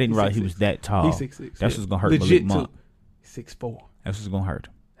I didn't realize he was that tall. He's 6'6". That's what's gonna hurt Legit Malik Monk. 6'4". That's what's gonna hurt.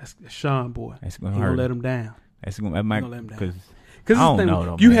 That's Sean boy. That's gonna hurt. hurt. Let him down. That's gonna let him down. Because I don't know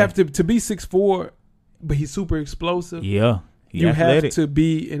though. You have to be 6'4", but he's super explosive. Yeah. You have to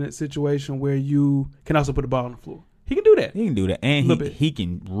be in a situation where you can also put the ball on the floor. He can do that. And he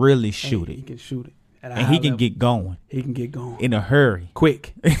can really shoot it. He can shoot it. And he can get going. He can get going. In a hurry.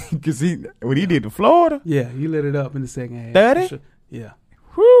 Quick. Because when he did the Florida. Yeah, he lit it up in the second half. 30? Sure. Yeah.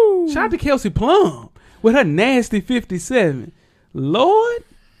 Woo. Shout out to Kelsey Plum with her nasty 57. Lord.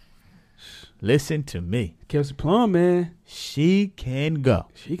 Listen to me. Kelsey Plum, man. She can go.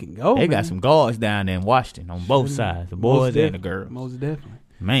 They got some guards down there in Washington on both sides. The boys and the girls. Most definitely.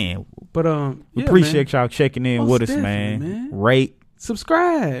 Man. But we appreciate y'all checking in with us, man. Rate.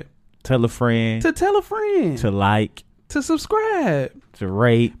 Subscribe. Tell a friend. To like. To subscribe. To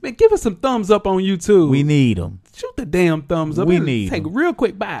rate. Man, give us some thumbs up on YouTube. We need them. Shoot the damn thumbs up. Take a real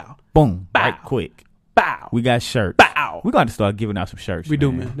quick bow. Boom. Bow. Right quick. Bow. We got shirts. Bow. We're going to start giving out some shirts. We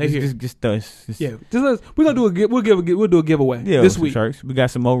do, man. Just us. Yeah. We're going to do a giveaway this week. Shirts. We got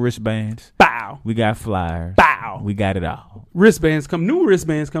some more wristbands. Bow. We got flyers. Bow. We got it all. New wristbands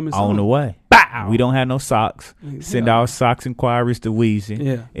coming soon. On the way. Bow. We don't have no socks. Send our socks inquiries to Weezy.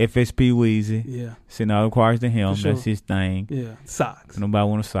 Yeah. FSP Weezy. Yeah. Send our inquiries to him. Sure. That's his thing. Yeah. Socks. Nobody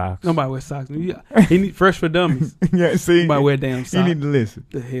want socks. Nobody wears socks. He need fresh for dummies. Yeah, see. Nobody wear damn socks. You need to listen.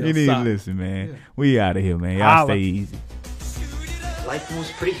 The hell you need to listen, man. Yeah. We out of here, man. Y'all stay easy. Life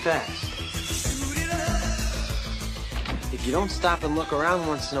moves pretty fast. If you don't stop and look around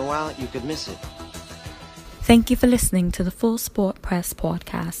once in a while, you could miss it. Thank you for listening to the Full Sport Press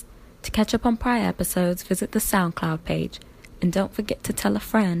podcast. To catch up on prior episodes, visit the SoundCloud page. And don't forget to tell a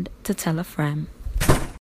friend to tell a friend.